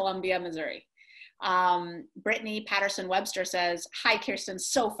from Columbia, Missouri. Brittany Patterson Webster says, hi, Kirsten.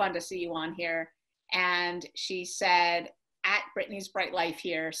 So fun to see you on here. And she said, at Brittany's Bright Life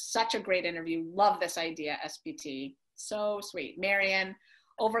here, such a great interview. Love this idea, SPT. So sweet. Marion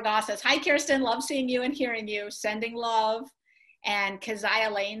Overgaw says, hi, Kirsten. Love seeing you and hearing you. Sending love. And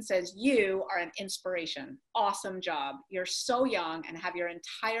Keziah Lane says, you are an inspiration. Awesome job. You're so young and have your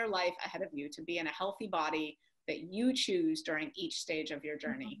entire life ahead of you to be in a healthy body that you choose during each stage of your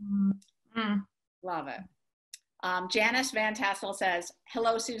journey. Mm-hmm. Love it. Janice Van Tassel says,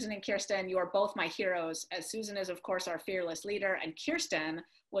 hello, Susan and Kirsten. You are both my heroes, as Susan is, of course, our fearless leader, and Kirsten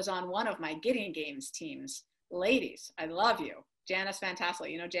was on one of my Gideon Games teams. Ladies, I love you. Janice Van Tassel.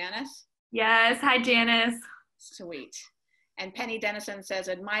 You know Janice? Yes. Hi, Janice. Sweet. And Penny Dennison says,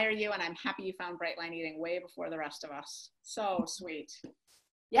 admire you, and I'm happy you found Bright Line Eating way before the rest of us. So sweet.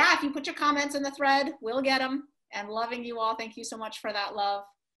 Yeah, if you put your comments in the thread, we'll get them. And loving you all. Thank you so much for that love.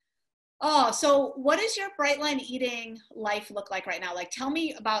 Oh, so what does your Bright Line Eating life look like right now? Like, tell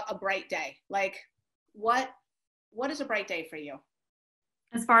me about a bright day. Like, what is a bright day for you?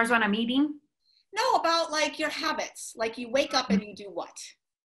 As far as when I'm eating? No, about like your habits. Like you wake up and you do what?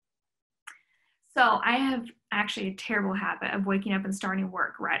 So I have actually a terrible habit of waking up and starting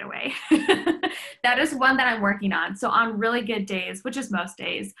work right away. That is one that I'm working on. So on really good days, which is most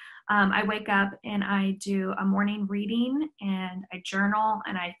days, I wake up and I do a morning reading and I journal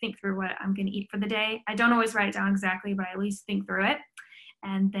and I think through what I'm going to eat for the day. I don't always write it down exactly, but I at least think through it.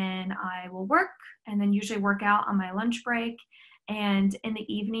 And then I will work and then usually work out on my lunch break. And in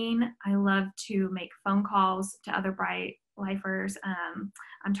the evening, I love to make phone calls to other Bright Lifers.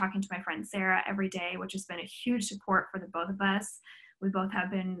 I'm talking to my friend Sarah every day, which has been a huge support for the both of us. We both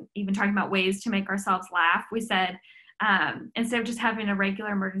have been even talking about ways to make ourselves laugh. We said, instead of just having a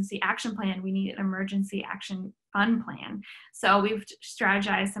regular emergency action plan, we need an emergency action fun plan. So we've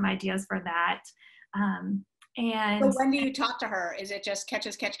strategized some ideas for that. And so when do you talk to her? Is it just catch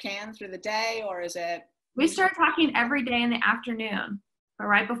as catch can through the day, or is it? We start talking every day in the afternoon, or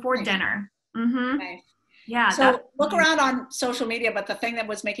right before dinner. Mm-hmm. Nice. Yeah. So look around on social media, but the thing that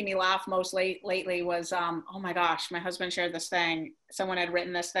was making me laugh most lately was, oh my gosh, my husband shared this thing. Someone had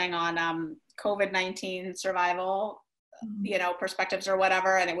written this thing on COVID-19 survival, perspectives or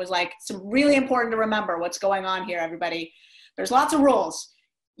whatever. And it was like, it's really important to remember what's going on here, everybody. There's lots of rules.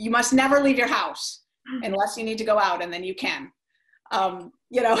 You must never leave your house unless you need to go out, and then you can.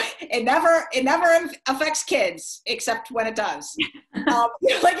 It never affects kids except when it does.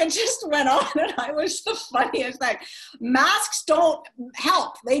 Like it just went on, and I was the funniest thing. Masks don't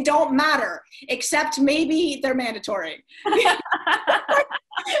help. They don't matter, except maybe they're mandatory. It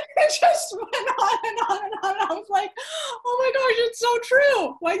just went on and on and on. I was like, oh my gosh, it's so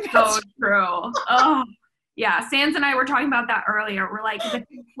true. Like, so true. Oh, yeah. Sans and I were talking about that earlier. We're like, the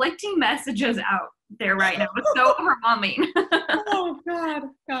conflicting messages out there right now. It's so overwhelming. Oh, God.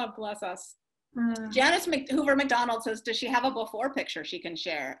 God bless us. Janice Hoover McDonald says, does she have a before picture she can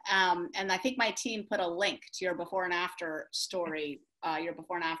share? And I think my team put a link to your before and after story, your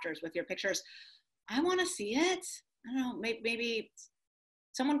before and afters with your pictures. I want to see it. I don't know, maybe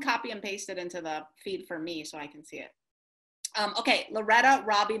someone copy and paste it into the feed for me so I can see it. Okay, Loretta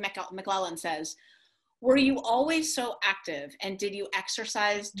Robbie McClellan says, were you always so active, and did you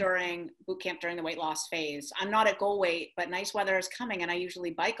exercise during boot camp during the weight loss phase? I'm not at goal weight, but nice weather is coming and I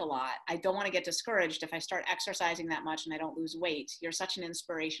usually bike a lot. I don't want to get discouraged if I start exercising that much and I don't lose weight. You're such an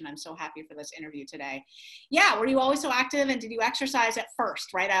inspiration. I'm so happy for this interview today. Yeah, were you always so active, and did you exercise at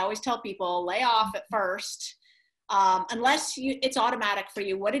first, right? I always tell people, lay off at first, unless it's automatic for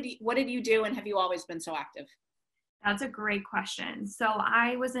you. What did you do, and have you always been so active? That's a great question. So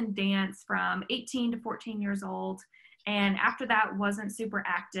I was in dance from 18 to 14 years old. And after that, wasn't super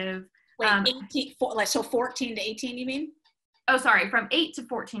active. Wait, 18, so 14 to 18, you mean? Oh, sorry. From 8 to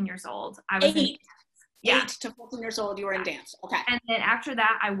 14 years old. I was in, yeah. 8 to 14 years old, you were in dance. Okay. And then after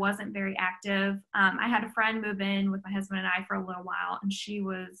that, I wasn't very active. I had a friend move in with my husband and I for a little while, and she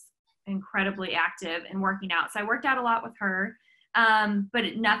was incredibly active and working out. So I worked out a lot with her.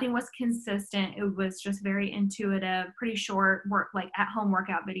 But nothing was consistent. It was just very intuitive, pretty short work, like at home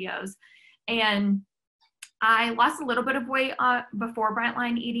workout videos. And I lost a little bit of weight before bright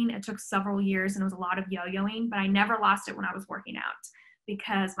line eating. It took several years and it was a lot of yo-yoing, but I never lost it when I was working out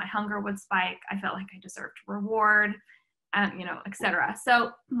because my hunger would spike. I felt like I deserved reward, etc.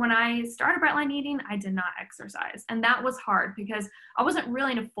 So when I started bright line eating, I did not exercise. And that was hard because I wasn't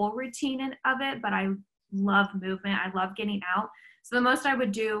really in a full routine of it, but I love movement. I love getting out. So the most I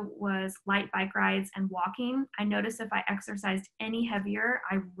would do was light bike rides and walking. I noticed if I exercised any heavier,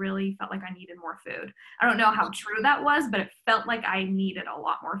 I really felt like I needed more food. I don't know how true that was, but it felt like I needed a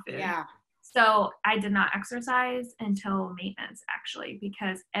lot more food. Yeah. So I did not exercise until maintenance, actually,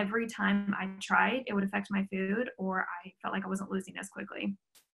 because every time I tried, it would affect my food, or I felt like I wasn't losing as quickly.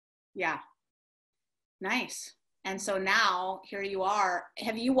 Yeah. Nice. And so now here you are.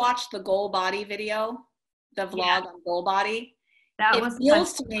 Have you watched the Goal Body video? The vlog on Goal Body? It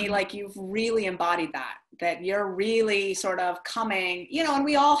feels to me like you've really embodied that you're really sort of coming, and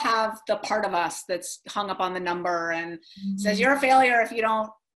we all have the part of us that's hung up on the number and says you're a failure if you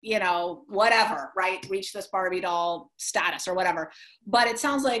don't, whatever, right? Reach this Barbie doll status or whatever. But it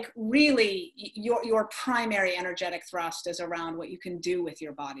sounds like really your primary energetic thrust is around what you can do with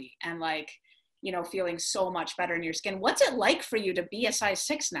your body and feeling so much better in your skin. What's it like for you to be a size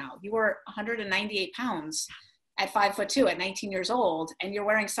 6 now? You were 198 pounds at 5'2" at 19 years old, and you're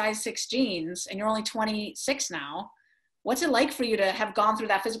wearing size 6 jeans, and you're only 26 now. What's it like for you to have gone through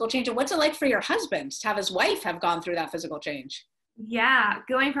that physical change? And what's it like for your husband to have his wife have gone through that physical change? Yeah,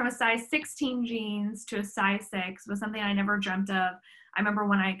 going from a size 16 jeans to a size 6 was something I never dreamt of. I remember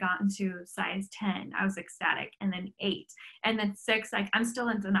when I got into size 10, I was ecstatic, and then 8, and then 6, I'm still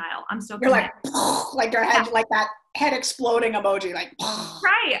in denial. I'm still You're like your head, like that head exploding emoji, like.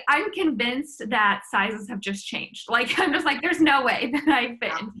 Right. I'm convinced that sizes have just changed. I'm just like, there's no way that I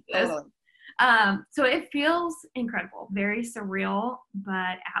fit into this. Totally. So it feels incredible, very surreal,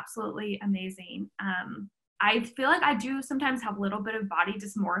 but absolutely amazing. I feel like I do sometimes have a little bit of body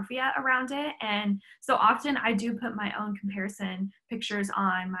dysmorphia around it. And so often I do put my own comparison pictures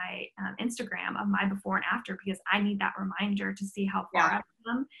on my Instagram of my before and after, because I need that reminder to see how far I've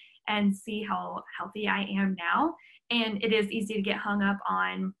come and see how healthy I am now. And it is easy to get hung up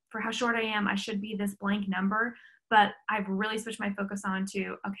on, for how short I am, I should be this blank number. But I've really switched my focus on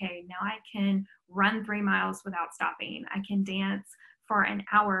to, okay, now I can run 3 miles without stopping. I can dance for an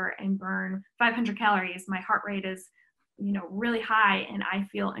hour and burn 500 calories. My heart rate is, really high, and I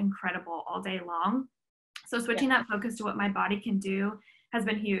feel incredible all day long. So switching that focus to what my body can do has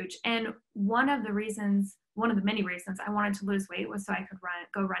been huge. And one of the many reasons I wanted to lose weight was so I could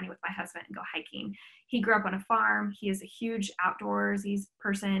go running with my husband and go hiking. He grew up on a farm. He is a huge outdoorsy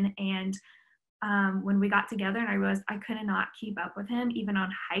person. And when we got together and I realized I could not keep up with him, even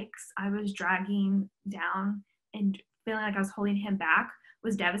on hikes, I was dragging down, and feeling like I was holding him back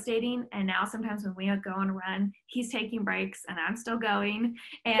was devastating. And now sometimes when we go on a run, he's taking breaks and I'm still going,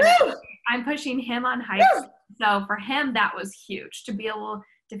 and I'm pushing him on hikes. So for him, that was huge, to be able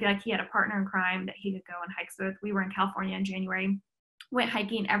to feel like he had a partner in crime that he could go on hikes with. We were in California in January, went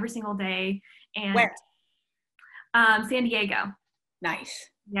hiking every single day. And where? San Diego. Nice.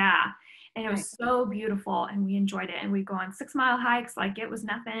 Yeah. And it was so beautiful, and we enjoyed it. And we'd go on 6-mile hikes like it was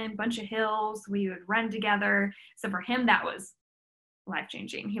nothing, bunch of hills. We would run together. So for him, that was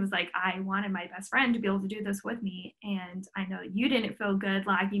life-changing. He was like, I wanted my best friend to be able to do this with me, and I know you didn't feel good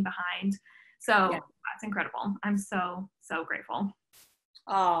lagging behind. So that's incredible. I'm so, so grateful.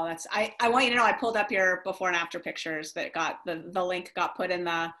 Oh, I want you to know, I pulled up your before and after pictures that got the link got put in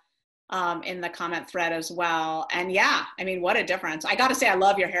the comment thread as well. And yeah, I mean, what a difference. I got to say, I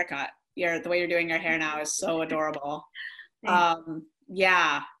love your haircut. The way you're doing your hair now is so adorable.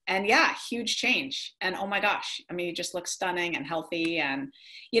 Yeah. And yeah, huge change. And oh my gosh, I mean, you just look stunning and healthy. And,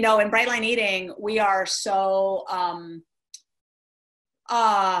 in Bright Line Eating, we are so,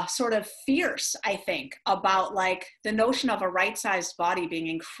 sort of fierce, I think, about like the notion of a right-sized body being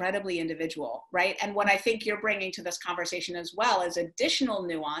incredibly individual, right? And what I think you're bringing to this conversation as well is additional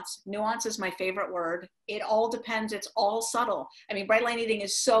nuance. Nuance is my favorite word. It all depends. It's all subtle. I mean, Bright Line Eating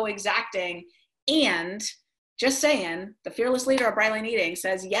is so exacting, and just saying, the fearless leader of Bright Line Eating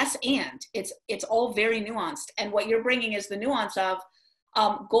says yes, and it's all very nuanced. And what you're bringing is the nuance of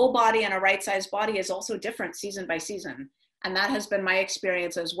goal body, and a right-sized body is also different season by season. And that has been my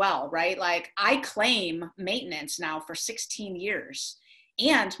experience as well, right? Like, I claim maintenance now for 16 years,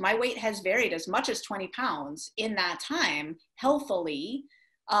 and my weight has varied as much as 20 pounds in that time, healthily.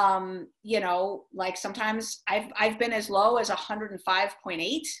 Like sometimes I've been as low as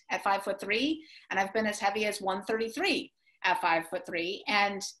 105.8 at 5'3", and I've been as heavy as 133 at 5'3",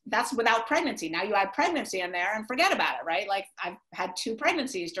 and that's without pregnancy. Now you add pregnancy in there and forget about it, right? Like, I've had 2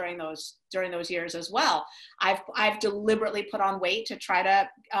 pregnancies during those years as well. I've deliberately put on weight to try to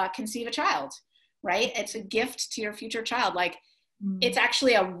conceive a child, right? It's a gift to your future child. Like, it's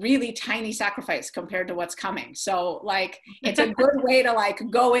actually a really tiny sacrifice compared to what's coming. So like, it's a good way to like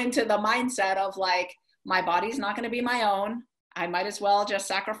go into the mindset of like, my body's not going to be my own. I might as well just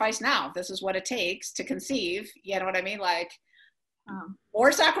sacrifice now. This is what it takes to conceive. You know what I mean? Like,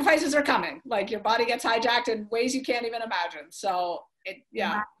 more sacrifices are coming. Like, your body gets hijacked in ways you can't even imagine. So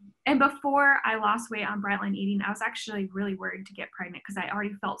yeah. And before I lost weight on Bright Line Eating, I was actually really worried to get pregnant because I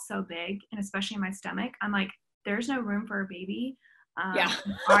already felt so big, and especially in my stomach. I'm like, there's no room for a baby. I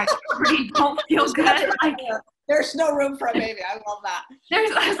already don't feel good. Like, there's no room for a baby. I love that.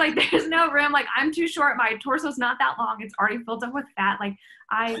 I was like, there's no room. Like, I'm too short. My torso's not that long. It's already filled up with fat. Like,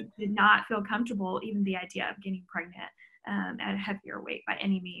 I did not feel comfortable, even the idea of getting pregnant at a heavier weight by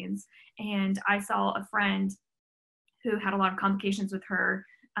any means. And I saw a friend who had a lot of complications with her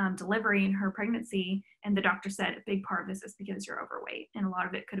delivery and her pregnancy. And the doctor said a big part of this is because you're overweight, and a lot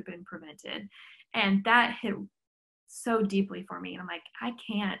of it could have been prevented. And that hit so deeply for me. And I'm like, I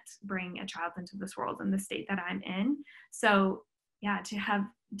can't bring a child into this world in the state that I'm in. So yeah,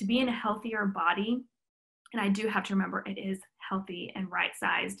 to be in a healthier body, and I do have to remember it is healthy and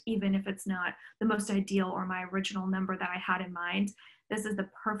right-sized, even if it's not the most ideal or my original number that I had in mind. This is the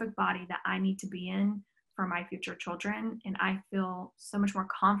perfect body that I need to be in for my future children. And I feel so much more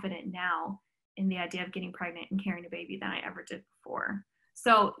confident now in the idea of getting pregnant and carrying a baby than I ever did before.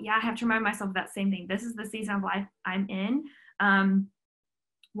 So yeah, I have to remind myself of that same thing. This is the season of life I'm in.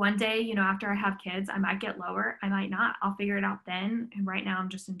 One day, after I have kids, I might get lower. I might not. I'll figure it out then. And right now, I'm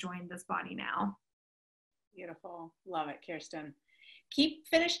just enjoying this body now. Beautiful. Love it, Kirsten.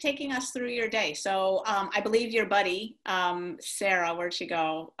 Finish taking us through your day. So I believe your buddy, Sarah, where'd she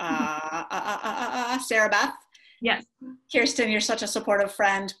go? Sarah Beth. Yes. Kirsten, you're such a supportive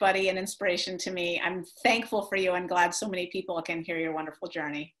friend, buddy, and inspiration to me. I'm thankful for you and glad so many people can hear your wonderful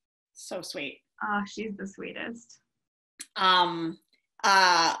journey. So sweet. Oh, she's the sweetest.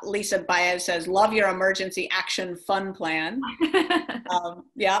 Lisa Baez says, love your emergency action fun plan.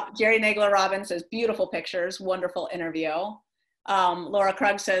 Yeah. Jerry Nagler Robbins says, beautiful pictures, wonderful interview. Laura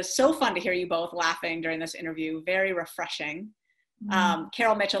Krug says, so fun to hear you both laughing during this interview. Very refreshing.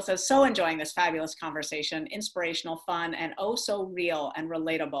 Carol Mitchell says, so enjoying this fabulous conversation, inspirational, fun, and oh so real and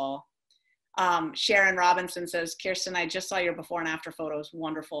relatable. Sharon Robinson says, Kirsten, I just saw your before and after photos.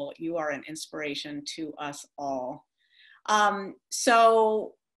 Wonderful. You are an inspiration to us all.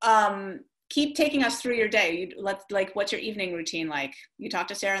 Keep taking us through your day. What's your evening routine like? You talk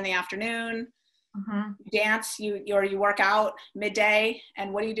to Sarah in the afternoon, you dance, you work out midday,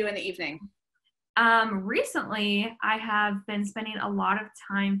 and what do you do in the evening? Recently, I have been spending a lot of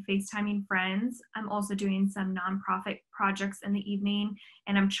time FaceTiming friends. I'm also doing some nonprofit projects in the evening,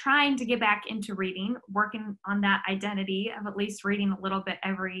 and I'm trying to get back into reading, working on that identity of at least reading a little bit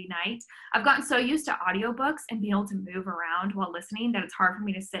every night. I've gotten so used to audiobooks and being able to move around while listening that it's hard for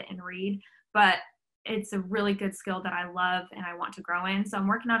me to sit and read, but it's a really good skill that I love and I want to grow in. So I'm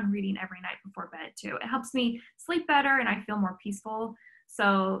working on reading every night before bed too. It helps me sleep better and I feel more peaceful.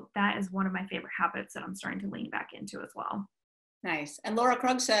 So that is one of my favorite habits that I'm starting to lean back into as well. Nice. And Laura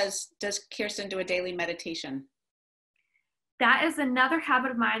Krug says, does Kirsten do a daily meditation? That is another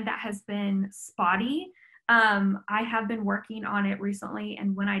habit of mine that has been spotty. I have been working on it recently,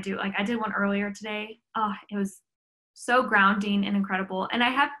 and when I do, like I did one earlier today, oh, it was so grounding and incredible. And I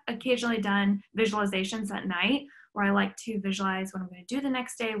have occasionally done visualizations at night where I like to visualize what I'm going to do the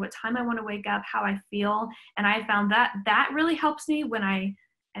next day, what time I want to wake up, how I feel. And I found that that really helps me when I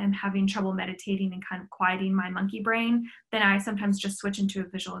am having trouble meditating and kind of quieting my monkey brain. Then I sometimes just switch into a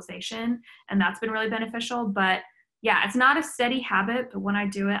visualization, and that's been really beneficial. But yeah, it's not a steady habit, but when I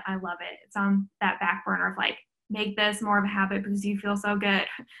do it, I love it. It's on that back burner of like, make this more of a habit because you feel so good.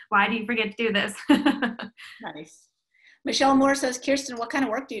 Why do you forget to do this? Nice. Michelle Moore says, Kirsten, what kind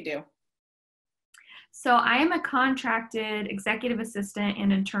of work do you do? So I am a contracted executive assistant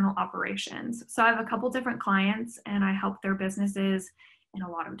in internal operations. So I have a couple different clients and I help their businesses in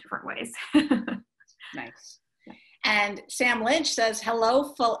a lot of different ways. Nice. And Sam Lynch says,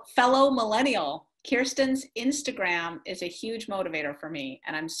 hello, fellow millennial. Kirsten's Instagram is a huge motivator for me,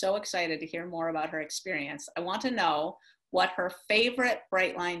 and I'm so excited to hear more about her experience. I want to know what her favorite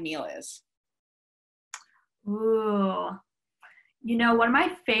Brightline meal is. Ooh, you know, one of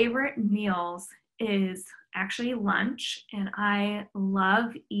my favorite meals is actually lunch, and I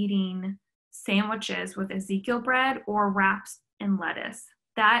love eating sandwiches with Ezekiel bread or wraps and lettuce.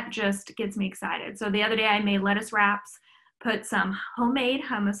 That just gets me excited. So the other day I made lettuce wraps, put some homemade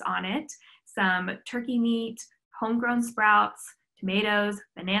hummus on it, some turkey meat, homegrown sprouts, tomatoes,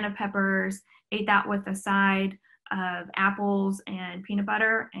 banana peppers, ate that with a side of apples and peanut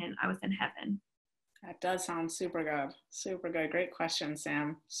butter, and I was in heaven. That does sound super good. Super good. Great question,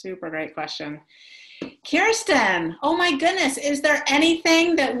 Sam. Super great question. Kirsten, oh my goodness, is there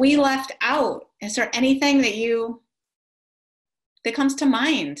anything that we left out? Is there anything that comes to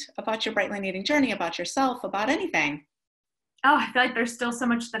mind about your Brightline eating journey, about yourself, about anything? Oh, I feel like there's still so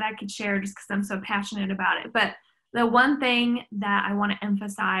much that I could share just because I'm so passionate about it. But the one thing that I want to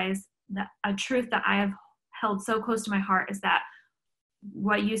emphasize, that a truth that I have held so close to my heart, is that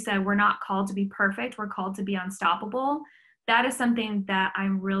what you said, we're not called to be perfect, we're called to be unstoppable. That is something that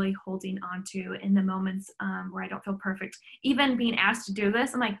I'm really holding on to in the moments where I don't feel perfect. Even being asked to do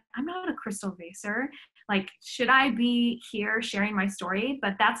this, I'm like, I'm not a crystal vaser. Like, should I be here sharing my story?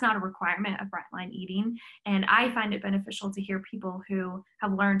 But that's not a requirement of Brightline eating. And I find it beneficial to hear people who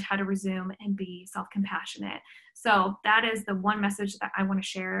have learned how to resume and be self-compassionate. So that is the one message that I want to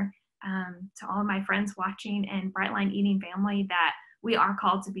share to all of my friends watching and Brightline eating family, that we are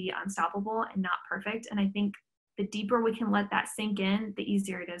called to be unstoppable and not perfect. And I think the deeper we can let that sink in, the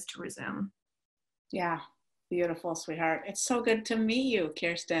easier it is to resume. Yeah, beautiful, sweetheart. It's so good to meet you,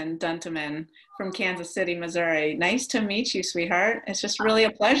 Kirsten Dunteman from Kansas City, Missouri. Nice to meet you, sweetheart. It's just really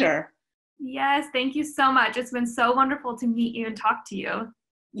a pleasure. Yes, thank you so much. It's been so wonderful to meet you and talk to you.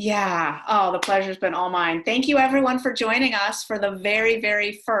 Yeah, oh, the pleasure's been all mine. Thank you, everyone, for joining us for the very,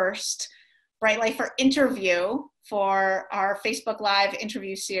 very first Bright Lifer interview for our Facebook Live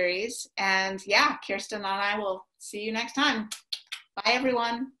interview series. And yeah, Kirsten and I will see you next time. Bye,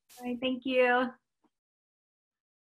 everyone. All right, thank you.